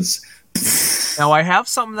 Ghostbusters. Now, I have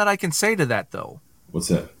something that I can say to that, though. What's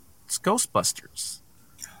that? It's Ghostbusters.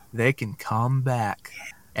 They can come back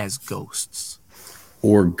as ghosts.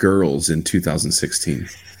 Or girls in 2016.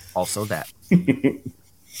 Also that.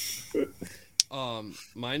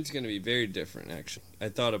 Mine's going to be very different, actually. I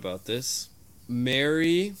thought about this.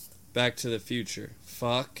 Marry Back to the Future.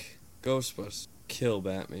 Fuck Ghostbusters. Kill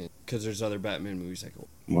Batman. Because there's other Batman movies I go.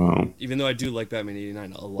 Wow. Even though I do like Batman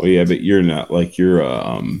 89 a lot. Well, yeah, but you're not like you're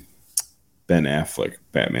a Ben Affleck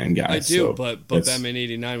Batman guy. I do, so but Batman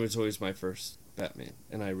 89 was always my first Batman,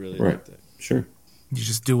 and I really liked it. Sure. You're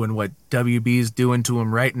just doing what WB's doing to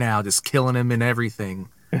him right now, just killing him in everything.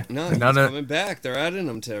 No, he's coming back. They're adding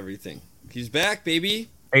him to everything. He's back, baby.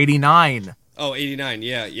 89. Oh, 89.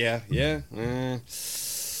 Yeah.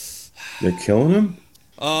 They're killing him?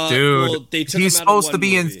 Dude, well, they took he's him out of supposed to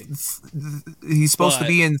be movie. he's supposed to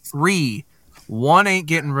be in 3. 1 ain't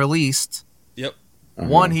getting released. Yep.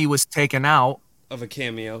 1 he was taken out Of a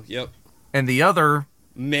cameo, yep. And the other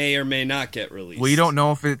may or may not get released. We don't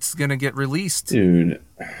know if it's going to get released. Dude.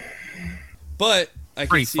 But I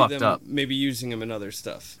can see them up. maybe using him in other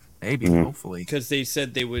stuff. Maybe, hopefully. Because they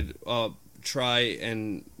said they would try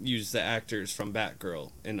and use the actors from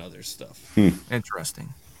Batgirl in other stuff.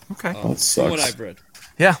 Interesting. Okay. That sucks. From what I've read.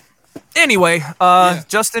 Yeah. Anyway,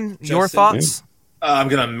 Justin, your thoughts? I'm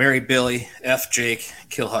going to marry Billy, F Jake,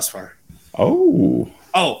 kill Husvar. Oh,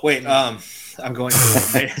 wait. I'm going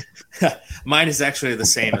to... Mine is actually the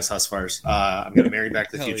same as Husvar's. I'm going to marry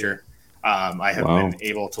Back to the Future. Yeah. I have been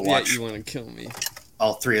able to watch... Yeah, you want to kill me.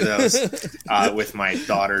 All 3 of those with my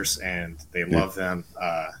daughters, and they love them.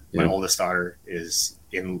 My oldest daughter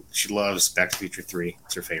she loves Back to the Future 3.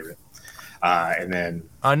 It's her favorite. And then...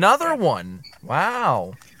 Another one.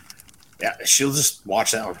 Wow. Yeah, she'll just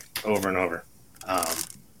watch that one over and over.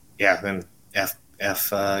 Then F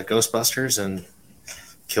Ghostbusters and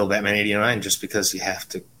kill Batman 89 just because you have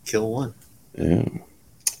to kill one. Yeah.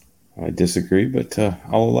 I disagree, but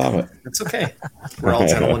I'll allow it. It's okay. We're all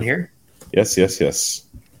gentlemen here. Yes.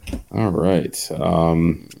 All right.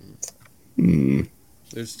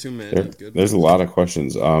 There's too many. There's a lot of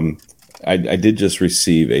questions. I did just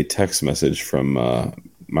receive a text message from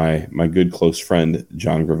my good close friend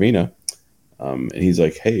John Gravina, and he's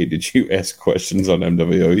like, "Hey, did you ask questions on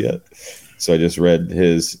MWO yet?" So I just read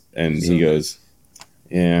his, and he goes,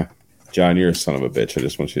 "Yeah, John, you're a son of a bitch. I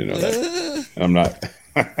just want you to know that." And I'm not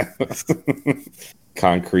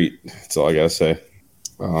concrete. That's all I gotta say.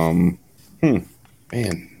 Man,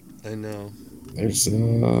 I know. There's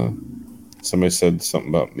somebody said something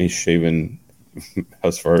about me shaving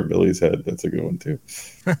Husvar Billy's head. That's a good one too.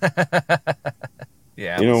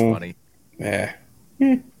 Yeah, it was funny.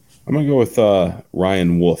 I'm gonna go with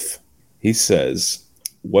Ryan Wolf. He says,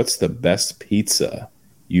 "What's the best pizza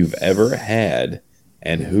you've ever had,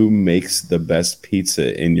 and who makes the best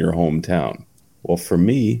pizza in your hometown?" Well, for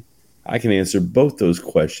me, I can answer both those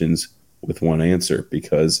questions with one answer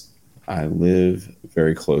because I live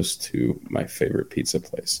very close to my favorite pizza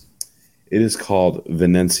place. It is called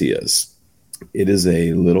Venencia's. It is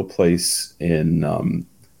a little place in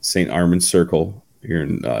St. Armand Circle here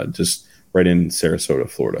in just right in Sarasota,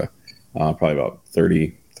 Florida. Probably about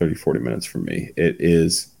 30, 40 minutes from me. It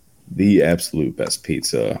is the absolute best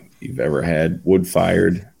pizza you've ever had.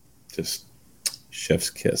 Wood-fired, just chef's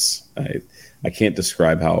kiss. I can't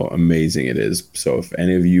describe how amazing it is. So if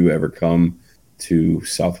any of you ever come to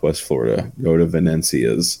Southwest Florida, go to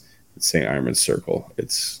Venencia's at St. Armand Circle.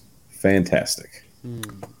 It's fantastic.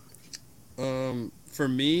 For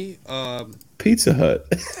me, Pizza Hut.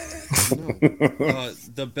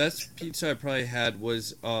 The best pizza I probably had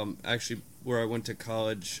was actually where I went to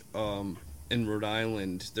college in Rhode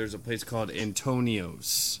Island. There's a place called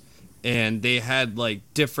Antonio's, and they had like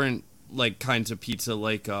different like kinds of pizza.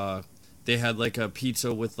 Like they had like a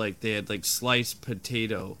pizza with they had sliced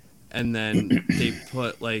potato, and then they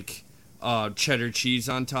put like cheddar cheese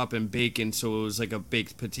on top and bacon, so it was like a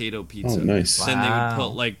baked potato pizza. Oh, nice. Then they would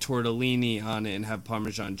put like tortellini on it and have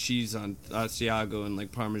Parmesan cheese on Asiago and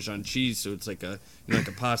like Parmesan cheese, so it's like a like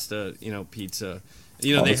a pasta pizza. They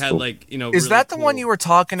had cool. Is really that the cool... one you were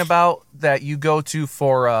talking about that you go to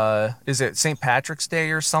for is it St. Patrick's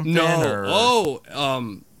Day or something? No.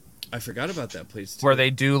 I forgot about that place too. Where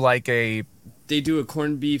they do they do a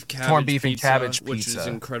corned beef and cabbage pizza, which is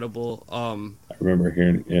incredible. I remember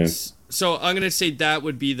hearing, yeah. So I'm gonna say that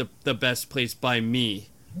would be the best place by me.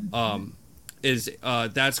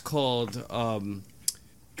 That's called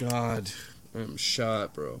God, I'm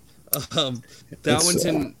shot, bro. That one's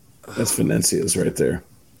in. That's Venencia's right there.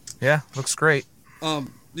 Yeah, looks great.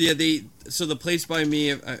 Yeah, so the place by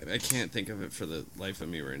me, I can't think of it for the life of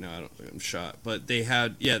me right now. I'm shot. But they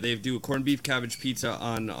do a corned beef cabbage pizza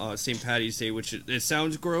on St. Patty's Day, which it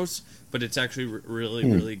sounds gross, but it's actually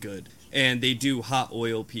really good. And they do hot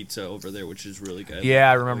oil pizza over there, which is really good. Yeah,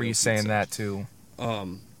 I remember you saying that too.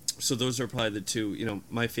 So those are probably the two,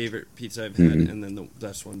 my favorite pizza I've had, and then the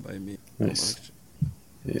best one by me. Nice.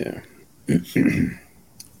 Yeah.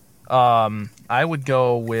 I would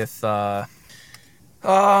go with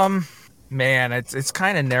man, it's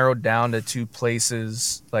kind of narrowed down to two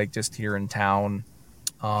places, like just here in town.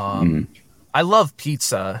 I love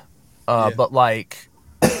pizza, but like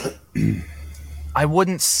I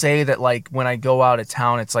wouldn't say that like when I go out of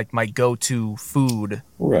town it's like my go-to food.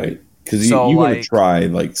 Right. Because you want to try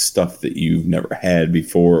like stuff that you've never had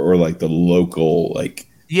before, or like the local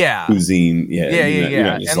cuisine.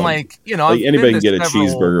 Yeah. And like anybody can get a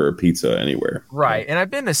cheeseburger or pizza anywhere. Right. And I've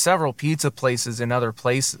been to several pizza places in other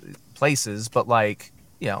places, but like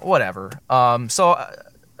whatever. So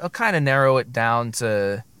I'll kind of narrow it down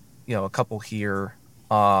to a couple here.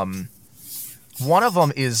 One of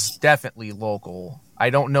them is definitely local. I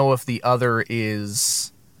don't know if the other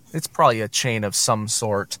is. It's probably a chain of some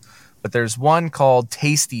sort. But there's one called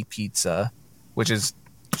Tasty Pizza, which is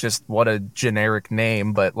just what a generic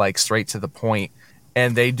name, but like straight to the point.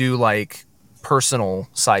 And they do like personal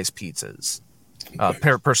size pizzas,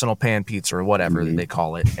 personal pan pizza or whatever they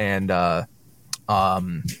call it. And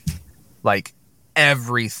like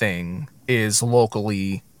everything is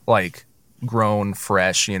locally like grown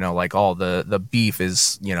fresh, like all the beef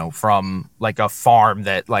is, from like a farm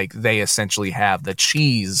that like they essentially have the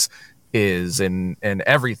cheese is and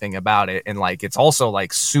everything about it, and like it's also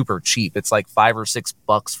like super cheap. It's like $5 or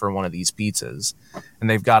 $6 for one of these pizzas, and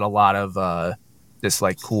they've got a lot of this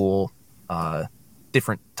like cool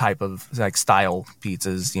different type of like style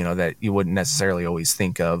pizzas that you wouldn't necessarily always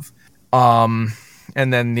think of. And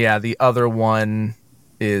then the other one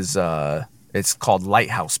is it's called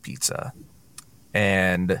Lighthouse Pizza,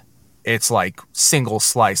 and it's like single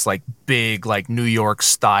slice, like big, like New York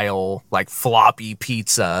style, like floppy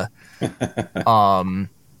pizza.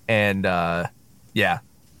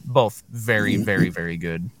 Both very, very, very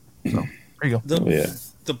good. So there you go.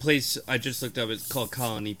 The place I just looked up is called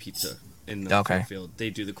Colony Pizza in Fairfield. They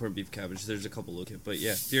do the corned beef cabbage. There's a couple located, but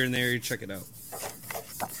yeah, if you're in there, you check it out.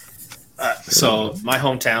 So my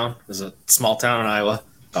hometown is a small town in Iowa,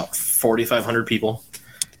 about 4,500 people.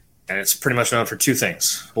 And it's pretty much known for two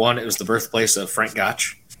things. One, it was the birthplace of Frank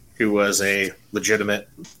Gotch, who was a legitimate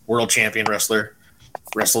world champion wrestler.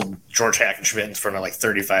 Wrestled George Hackenschmidt in front of like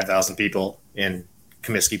 35,000 people in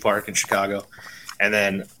Comiskey Park in Chicago. And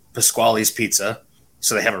then Pasquale's Pizza.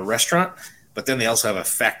 So they have a restaurant, but then they also have a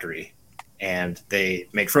factory. And they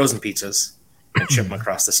make frozen pizzas and ship them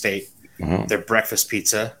across the state. Wow. Their breakfast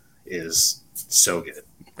pizza is so good.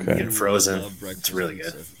 Okay. Get frozen. It's really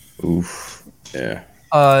good. Oof. Yeah.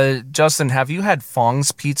 Justin, have you had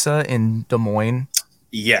Fong's Pizza in Des Moines?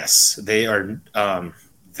 Yes, they are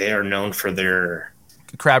known for their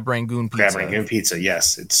crab rangoon pizza. Crab rangoon pizza.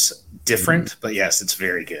 Yes, it's different, but yes, it's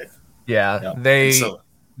very good. Yeah,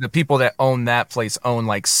 the people that own that place own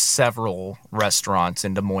like several restaurants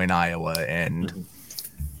in Des Moines, Iowa, and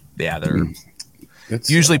they're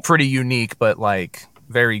usually pretty unique, but like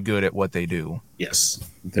very good at what they do. Yes,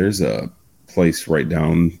 there's a place right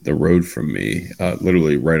down the road from me,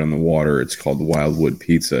 literally right on the water. It's called Wildwood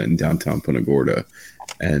Pizza in downtown Punta Gorda,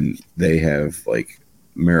 and they have like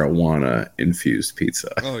marijuana infused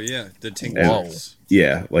pizza. Oh yeah, the tinctures.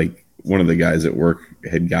 Yeah, like one of the guys at work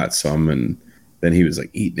had got some, and then he was like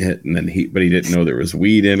eating it, and then he didn't know there was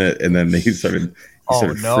weed in it, and then he started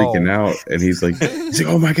freaking out, and he's like,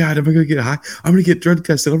 oh my god, am I gonna get high? I'm gonna get drug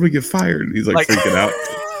tested. I'm gonna get fired. And he's like freaking out.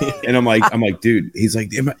 And I'm like, dude. He's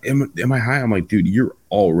like, am I high? I'm like, dude, you're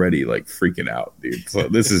already like freaking out, dude. So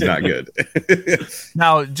this is not good.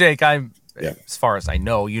 Now, Jake, as far as I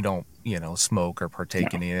know, you don't, smoke or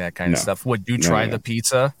partake in any of that kind of stuff. Would you try the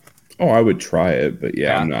pizza? Oh, I would try it, but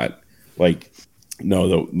I'm not like,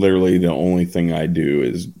 literally the only thing I do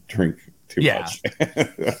is drink too much.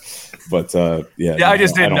 But I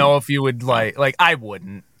just didn't know if you would like I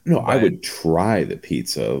wouldn't. No, I would try the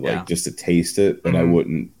pizza, just to taste it, but I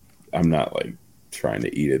wouldn't. I'm not like trying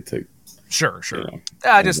to eat it to. Sure.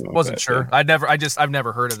 I just wasn't sure. I've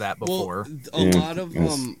never heard of that before. Well, a lot of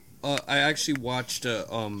I actually watched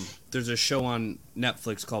there's a show on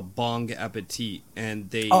Netflix called Bong Appetit, and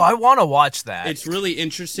I want to watch that. It's really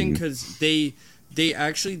interesting because they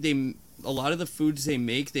a lot of the foods they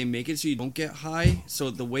make it so you don't get high. So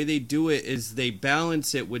the way they do it is they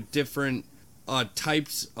balance it with different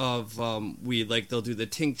types of weed. Like they'll do the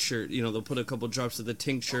tincture. You know, they'll put a couple drops of the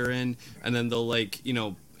tincture in, and then they'll like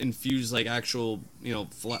infuse like actual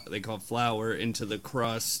they call it flour into the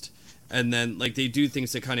crust, and then like they do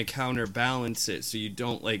things to kind of counterbalance it, so you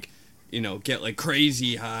don't like get like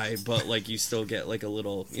crazy high, but like you still get like a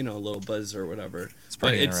little a little buzz or whatever. It's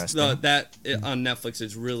pretty interesting. On Netflix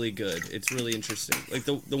is really good. It's really interesting. Like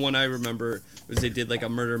the one I remember was they did like a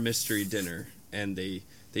murder mystery dinner, and they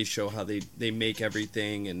show how they make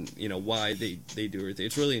everything and why they do everything.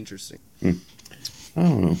 It's really interesting. I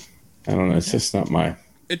don't know. It's just not my.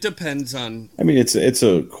 It depends on. I mean, it's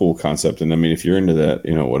a cool concept, and I mean, if you're into that,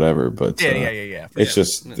 whatever. But yeah. It's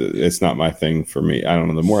just it's not my thing for me. I don't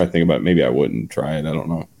know. The more I think about it, maybe I wouldn't try it. I don't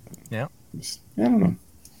know. Yeah. I don't know.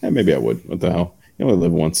 Yeah, maybe I would. What the hell? You only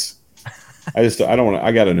live once. I don't want to.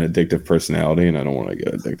 I got an addictive personality, and I don't want to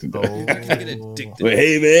get addicted to it. I get addicted. But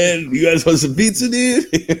hey, man, you guys want some pizza, dude?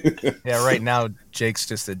 Yeah, right now Jake's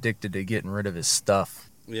just addicted to getting rid of his stuff.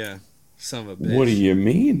 Yeah, son of a bitch. What do you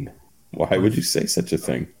mean? Why would you say such a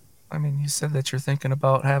thing? I mean, you said that you're thinking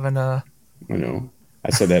about having a. I know. I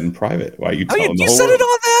said that in private. Why are you telling the you whole said world? it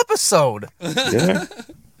on the episode. Yeah.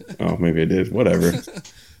 Oh, maybe I did. Whatever.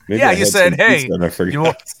 Maybe yeah, I you had said, some "Hey, pizza and I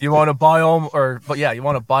forgot." you want to buy you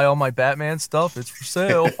want to buy all my Batman stuff? It's for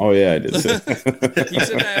sale." Oh yeah, I did. Say. He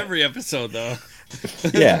said that every episode, though.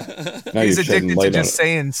 Yeah. Now He's you're shedding addicted to light on just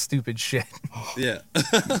saying stupid shit. Yeah.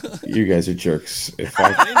 You guys are jerks. If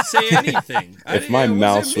I didn't say anything. If my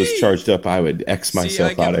mouse was charged up, I would X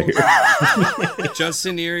myself out of here.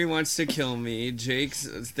 Justin Erie wants to kill me. Jake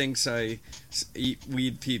thinks I eat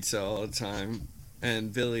weed pizza all the time,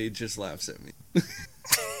 and Billy just laughs at me.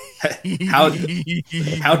 How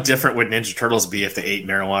different would Ninja Turtles be if they ate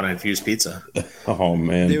marijuana infused pizza? Oh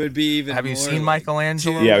man, they would be even. Have you more seen like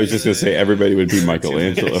Michelangelo? Yeah, I was just gonna say everybody would be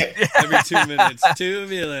Michelangelo. Every 2 minutes,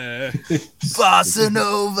 tubular. Bossa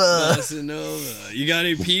Nova. Bossa Nova. You got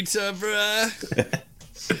any pizza, bruh?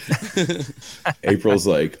 April's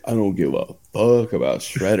like, I don't give a fuck about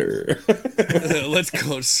Shredder. Let's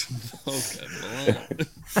go smoke a blunt.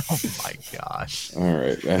 Oh my gosh. All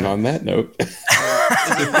right, and on that note, is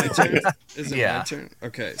it my turn?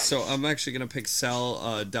 Okay, so I'm actually gonna pick Sal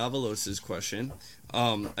Davalos' question,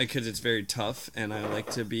 because it's very tough, and I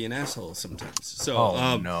like to be an asshole sometimes.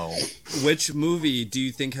 So, no. Which movie do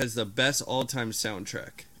you think has the best all-time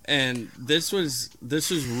soundtrack? And this was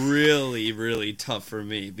really, really tough for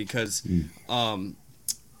me because I'll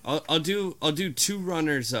do two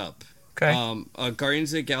runners up. Okay.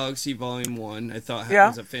 Guardians of the Galaxy Volume 1, I thought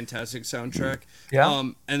was a fantastic soundtrack. Yeah.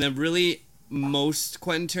 And then really most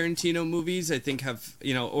Quentin Tarantino movies I think have,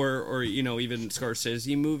 or even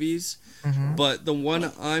Scorsese movies. Mm-hmm. But the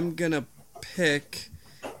one I'm gonna pick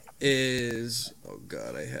is, oh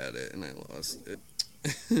god, I had it and I lost it.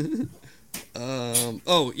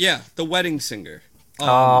 The Wedding Singer.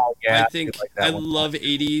 I think I love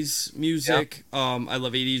 80s music. Yeah. I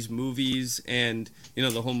love 80s movies, and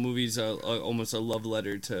the whole movie's almost a love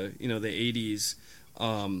letter to the 80s.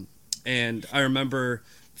 And I remember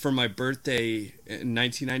for my birthday in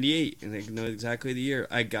 1998, and I know exactly the year,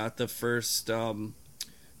 I got the first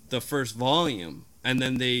volume, and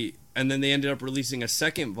then they ended up releasing a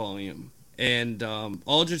second volume, and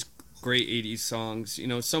all just great 80s songs.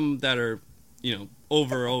 Some that are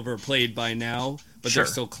overplayed by now, but they're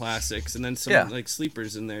still classics, and then some like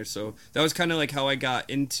sleepers in there. So that was kind of like how I got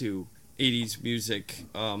into 80s music,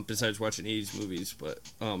 besides watching 80s movies, but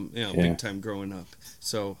big time growing up.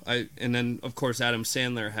 So and then of course Adam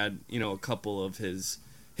Sandler had a couple of his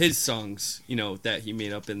songs that he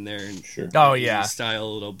made up in there, and style a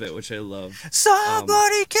little bit, which I love.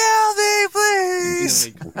 Somebody kill me,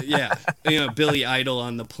 please. Billy Idol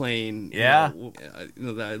on the plane. I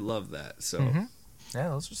love that. So yeah,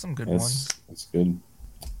 those are some good ones. That's good.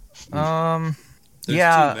 There's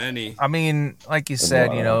too many. I mean, like you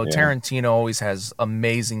said, Tarantino always has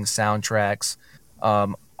amazing soundtracks.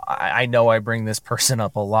 I know I bring this person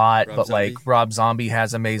up a lot, but like Rob Zombie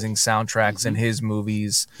has amazing soundtracks in his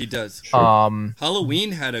movies. He does. Sure.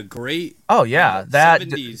 Halloween had a great that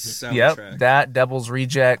 70s soundtrack. Yep, that Devil's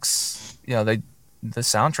Rejects. The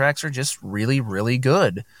soundtracks are just really, really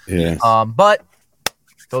good. Yeah. But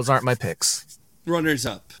those aren't my picks.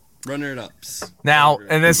 Runner-ups. Now,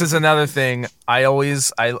 and this is another thing. I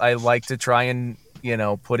like to try and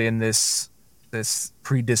put in this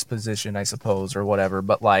predisposition, I suppose, or whatever.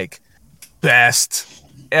 But like best,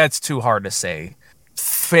 it's too hard to say.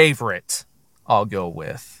 Favorite, I'll go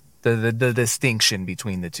with the distinction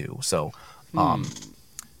between the two. So,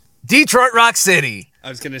 Detroit Rock City. I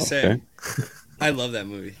was gonna say, I love that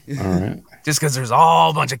movie. All right. Just because there's all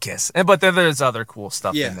a bunch of Kiss, but then there's other cool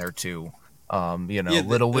stuff in there too.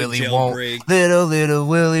 Little Willie Jailbreak. little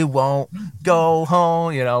Willie won't go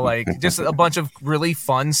home. Like just a bunch of really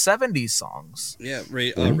fun 70s songs. Yeah,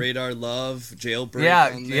 Radar Love,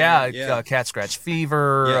 Jailbreak. Yeah. Cat Scratch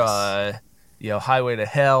Fever. Yes. Highway to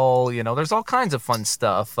Hell. There's all kinds of fun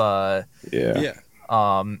stuff. Yeah.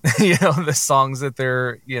 The songs that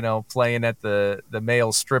they're playing at the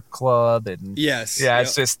male strip club, and it's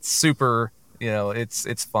just super.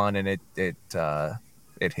 It's fun, and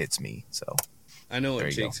it hits me. So I know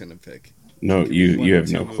what Jake's gonna pick. No, you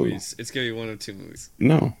have no clue. It's gonna be one of two movies.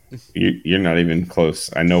 No, you're not even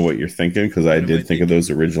close. I know what you're thinking because I did think of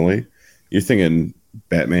those originally. You're thinking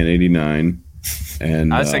Batman '89,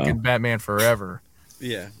 and I was thinking Batman Forever.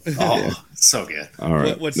 Yeah. Oh, so good. All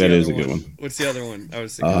right, that is a good one. What's the other one? I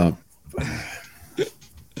was thinking.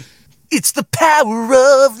 It's the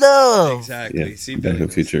power of love. Exactly. Yeah, See, Back to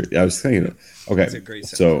the Future. Yeah, I was thinking. Okay, It's a great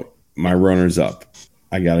so my runners up.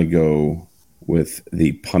 I gotta go with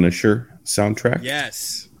the Punisher soundtrack.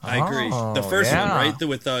 Yes, I agree. The first one, right?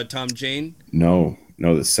 With Tom Jane. No,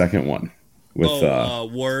 the second one with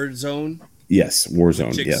Warzone. Yes,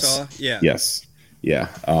 Warzone. Jigsaw? Yes, Yeah. yes, yeah.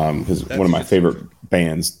 Because one of my favorite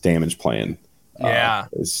bands, Damage Plan,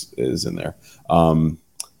 is in there.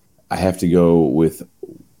 I have to go with.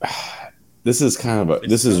 This is kind of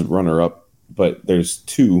this is runner up, but there's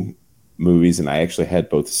two movies, and I actually had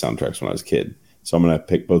both the soundtracks when I was a kid, so I'm gonna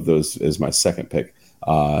pick both those as my second pick.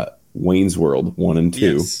 Wayne's World 1 and 2.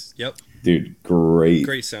 Yes. Yep. Dude, great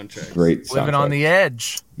soundtrack. Great soundtrack. Living on the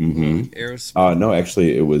Edge. Mm-hmm. Aerosmith. No,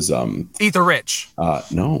 actually, it was Eat the Rich.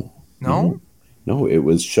 No, it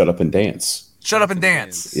was Shut Up and Dance. Shut Up and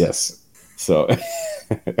Dance. Yes. So,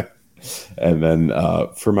 and then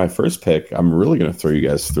for my first pick, I'm really going to throw you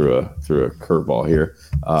guys through a curveball here.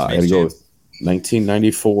 I got to go with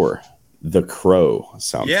 1994, The Crow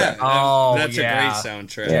soundtrack. Yeah, that's a great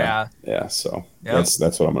soundtrack. Yeah. So that's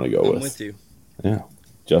what I'm going to go with. I'm with you. Yeah,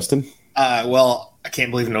 Justin. Well, I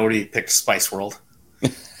can't believe nobody picked Spice World.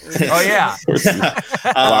 Oh yeah.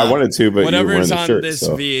 I wanted to, but whatever's you were on shirt, this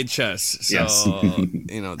so. VHS. So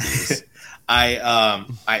these.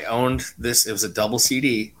 I owned this. It was a double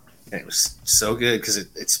CD, and it was so good because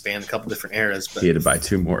it spanned a couple different eras. But he had to buy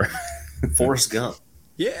two more. Forrest Gump.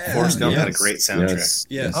 Yeah, Forrest Gump had a great soundtrack.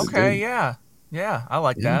 Yes. Okay. Yeah. I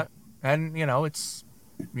like that, and it's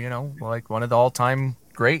like one of the all-time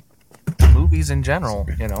great movies in general.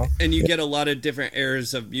 And you get a lot of different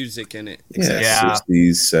eras of music in it. Yeah.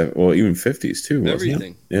 60s, well, even 50s too.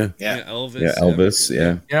 Everything. Yeah. Elvis. Yeah, Elvis.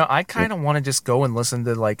 Yeah. I kind of want to just go and listen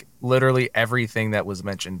to like literally everything that was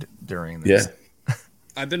mentioned during this. Yeah.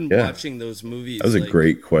 I've been watching those movies. That was a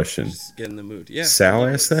great question. Just get in the mood. Yeah. Sal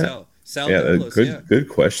asked that. Sal Douglas, good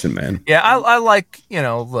question, man. Yeah, I like,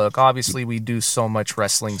 look, obviously we do so much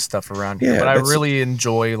wrestling stuff around here, but I really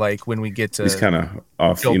enjoy like when we get to he's kind of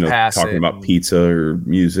off, talking about pizza or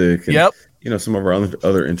music and some of our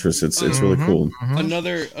other interests. It's really cool.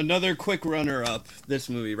 Mm-hmm. Another quick runner up, this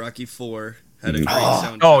movie, Rocky IV, had a great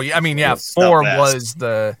soundtrack. Oh, yeah, I mean, 4 was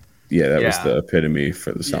the was the epitome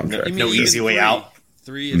for the soundtrack. No Easy Way Out.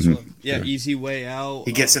 3 as well. Yeah, Easy Way Out.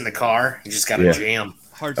 He gets in the car, he just got a jam.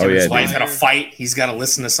 His wife had a fight. He's got to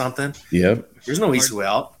listen to something. Yep. There's no easy way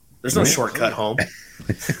out. There's no shortcut home.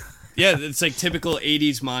 Yeah, it's like typical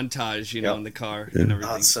 80s montage, in the car and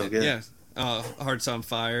everything. Oh, it's so good. Yeah. Hearts on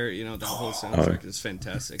Fire, the whole soundtrack is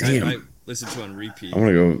fantastic. I listen to it on repeat. I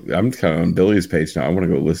want to go, I'm kind of on Billy's page now. I want to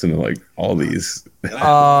go listen to like all these.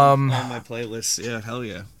 On my playlist. Yeah, hell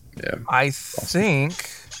yeah. Yeah. I think,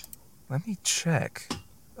 let me check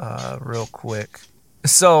real quick.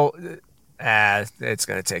 So, it's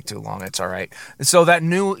gonna take too long. It's all right. So that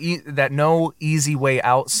No Easy Way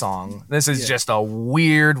Out song. This is just a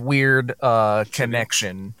weird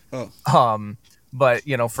connection. Oh. But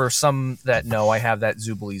for some that know, I have that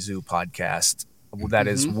Zoobly Zoo podcast that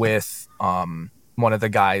is with one of the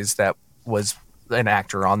guys that was an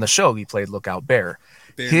actor on the show. He played Lookout Bear.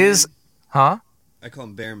 I call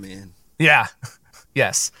him Bear Man. Yeah.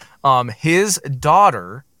 Yes. His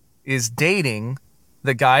daughter is dating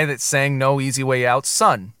the guy that sang No Easy Way Out's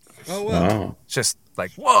son. Oh, wow. It's just like,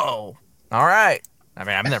 whoa. All right. I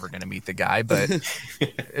mean, I'm never going to meet the guy, but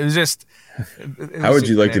it was just... How would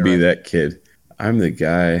you like to be that kid? I'm the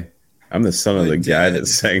guy... I'm the son of the guy that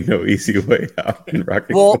sang No Easy Way Out in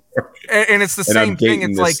Rocky IV. And it's the same thing.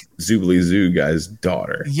 It's like... Zoobly Zoo guy's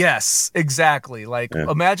daughter. Yes, exactly. Like,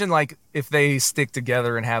 imagine like if they stick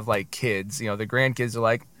together and have like kids. The grandkids are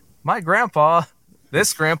like, my grandpa...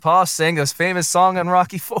 This grandpa sang a famous song on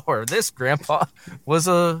Rocky IV. This grandpa was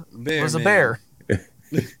a bear.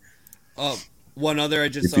 One other I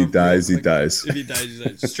just if saw. He dies, he dies. If he dies, he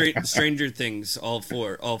dies. Stranger Things, all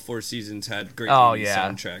four seasons had great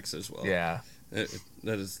soundtracks as well. Yeah.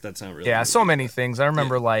 That's not really. Yeah, so many things. I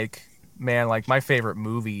remember like my favorite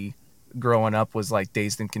movie growing up was like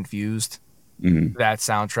Dazed and Confused. Mm-hmm. That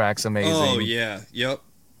soundtrack's amazing. Oh yeah, yep.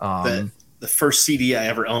 The first CD I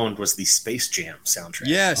ever owned was the Space Jam soundtrack.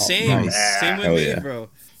 Yeah, same. Nice. Same with me, bro.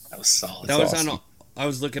 That was solid. That was awesome. on. I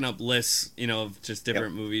was looking up lists, of just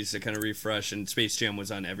different movies to kind of refresh, and Space Jam was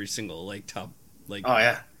on every single top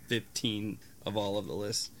 15 of all of the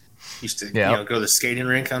lists. Used to go to the skating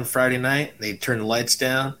rink on Friday night. They'd turn the lights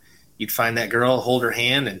down. You'd find that girl, hold her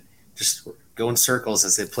hand, and just go in circles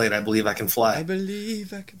as they played I Believe I Can Fly. I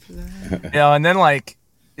believe I can fly. And then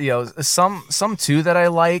some too that I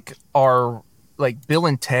like are like Bill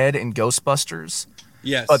and Ted and Ghostbusters.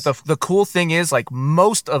 Yes. But the cool thing is, like,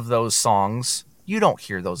 most of those songs, you don't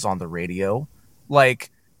hear those on the radio.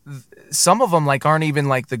 Like, some of them like aren't even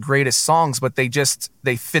like the greatest songs, but they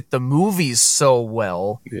fit the movies so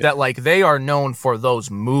well that like they are known for those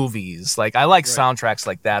movies. Like, I like soundtracks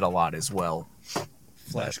like that a lot as well.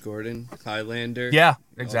 Flash Gordon, Highlander. Yeah,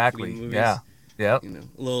 exactly. Yeah. Yeah. A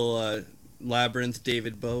little Labyrinth,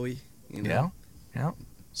 David Bowie. Yeah.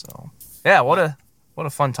 So, yeah, what a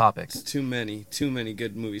fun topic. It's too many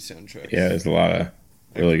good movie soundtracks. Yeah, there's a lot of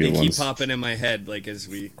really good ones. They keep popping in my head like as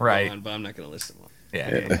we go on, but I'm not going to listen to them.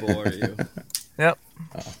 Yeah. Bore you. Yep.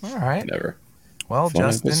 All right. Never. Well, Fun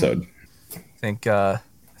Justin, episode. I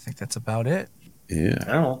think that's about it. Yeah.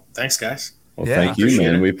 I don't know. Thanks, guys. Well, thank you,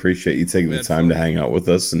 man. We appreciate you taking the time to hang out with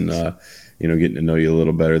us and getting to know you a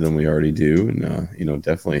little better than we already do. And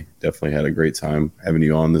definitely had a great time having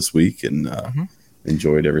you on this week and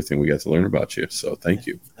enjoyed everything we got to learn about you. So thank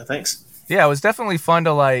you. Thanks. Yeah, it was definitely fun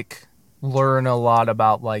to like learn a lot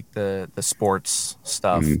about like the sports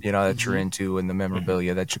stuff, that you're into and the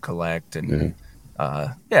memorabilia that you collect. And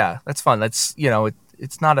that's fun. That's,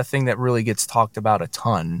 it's not a thing that really gets talked about a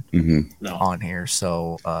ton on here.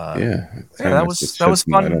 So that was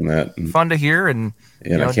fun. On that. Fun to hear. And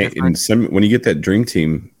I can't. When you get that dream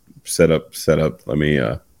team set up, let me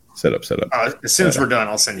set up. As soon as we're done,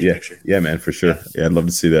 I'll send you a picture. Yeah, man, for sure. Yeah, I'd love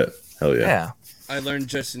to see that. Hell yeah. Yeah. I learned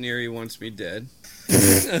Justin Erie wants me dead.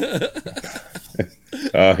 He's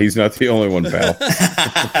not the only one, pal.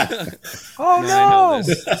 Oh no! I know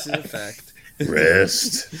this is a fact.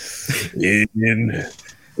 Rest in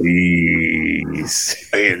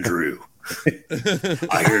peace, Andrew.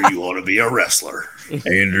 I hear you want to be a wrestler.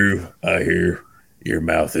 Andrew, I hear your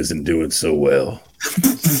mouth isn't doing so well.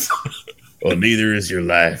 Well, neither is your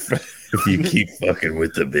life if you keep fucking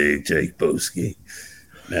with the big Jake Boski.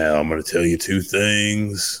 Now, I'm going to tell you two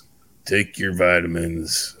things. Take your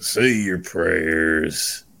vitamins, say your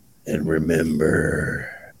prayers, and remember,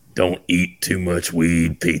 don't eat too much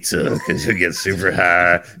weed pizza because you'll get super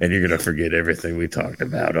high and you're going to forget everything we talked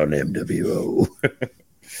about on MWO.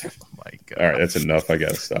 Oh my God. All right, that's enough. I got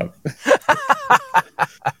to stop.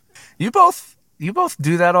 You both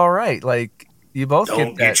do that all right. Like, you both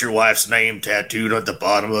don't get your wife's name tattooed at the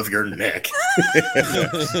bottom of your neck.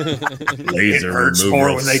 Laser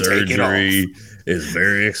removal surgery is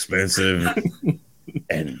very expensive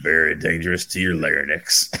and very dangerous to your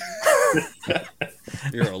larynx.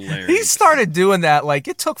 You're a larynx. He started doing that. Like,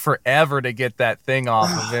 it took forever to get that thing off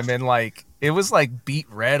of him, and like it was like beet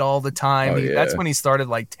red all the time. That's when he started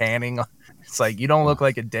like tanning. It's like, you don't look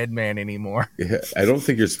like a dead man anymore. Yeah, I don't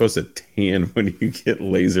think you're supposed to tan when you get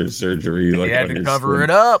laser surgery. Like, you had to cover it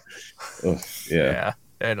up. Oh, yeah.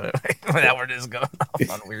 Anyway, now we're just going off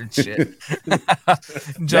on weird shit.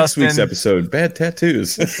 Next week's episode, bad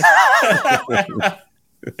tattoos.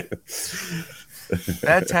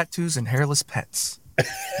 Bad tattoos and hairless pets.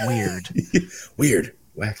 Weird. Weird.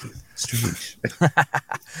 Wacky. Strange.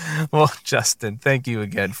 Well, Justin, thank you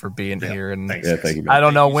again for being here. And thank you. I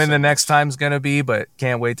don't know when the next time's going to be, but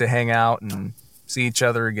can't wait to hang out and see each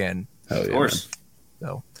other again. Hell yeah, of course.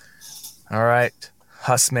 So, all right,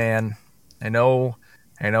 Huss man. I know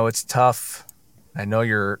it's tough. I know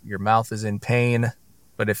your mouth is in pain,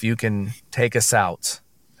 but if you can take us out,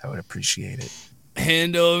 I would appreciate it.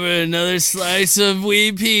 Hand over another slice of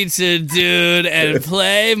wheat pizza, dude, and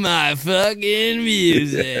play my fucking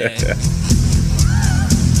music.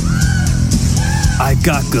 I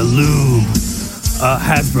got Galoob, a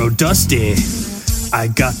Hasbro Dusty. I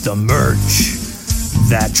got the merch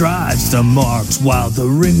that drives the marks, while the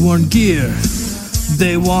ring-worn gear,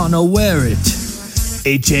 they wanna wear it.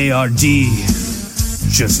 HARD,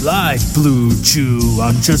 just like Blue Chew,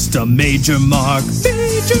 I'm just a major mark.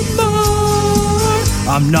 Major mark.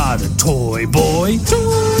 I'm not a toy boy.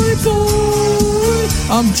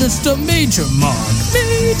 I'm just a major mark.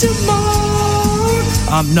 Major mark.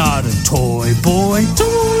 I'm not a toy boy,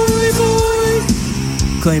 toy boy.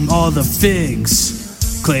 Claim all the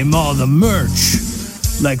figs, claim all the merch,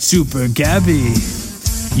 like Super Gabby.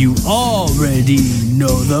 You already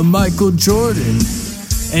know the Michael Jordan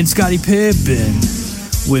and Scottie Pippen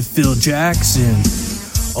with Phil Jackson.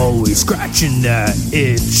 Always scratching that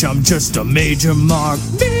itch. I'm just a major mark,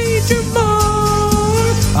 major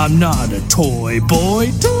mark. I'm not a toy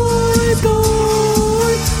boy, toy boy.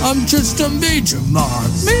 I'm just a major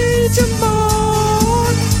mark, major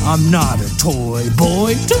mark. I'm not a toy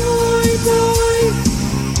boy, toy boy.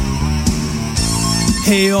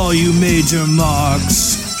 Hey, all you major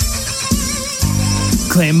marks,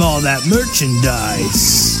 claim all that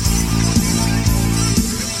merchandise.